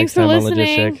you guys next time on Legit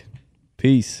Check.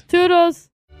 Peace.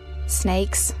 Toodles.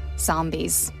 Snakes,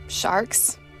 zombies,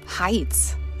 sharks,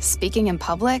 heights. Speaking in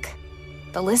public,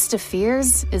 the list of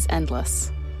fears is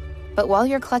endless. But while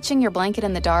you're clutching your blanket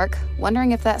in the dark,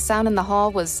 wondering if that sound in the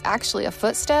hall was actually a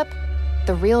footstep,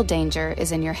 the real danger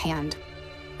is in your hand,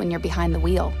 when you're behind the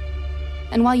wheel.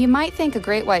 And while you might think a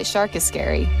great white shark is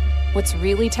scary, what's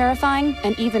really terrifying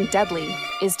and even deadly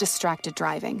is distracted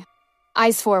driving.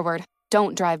 Eyes forward,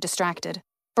 don't drive distracted.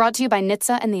 Brought to you by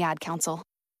NHTSA and the Ad Council.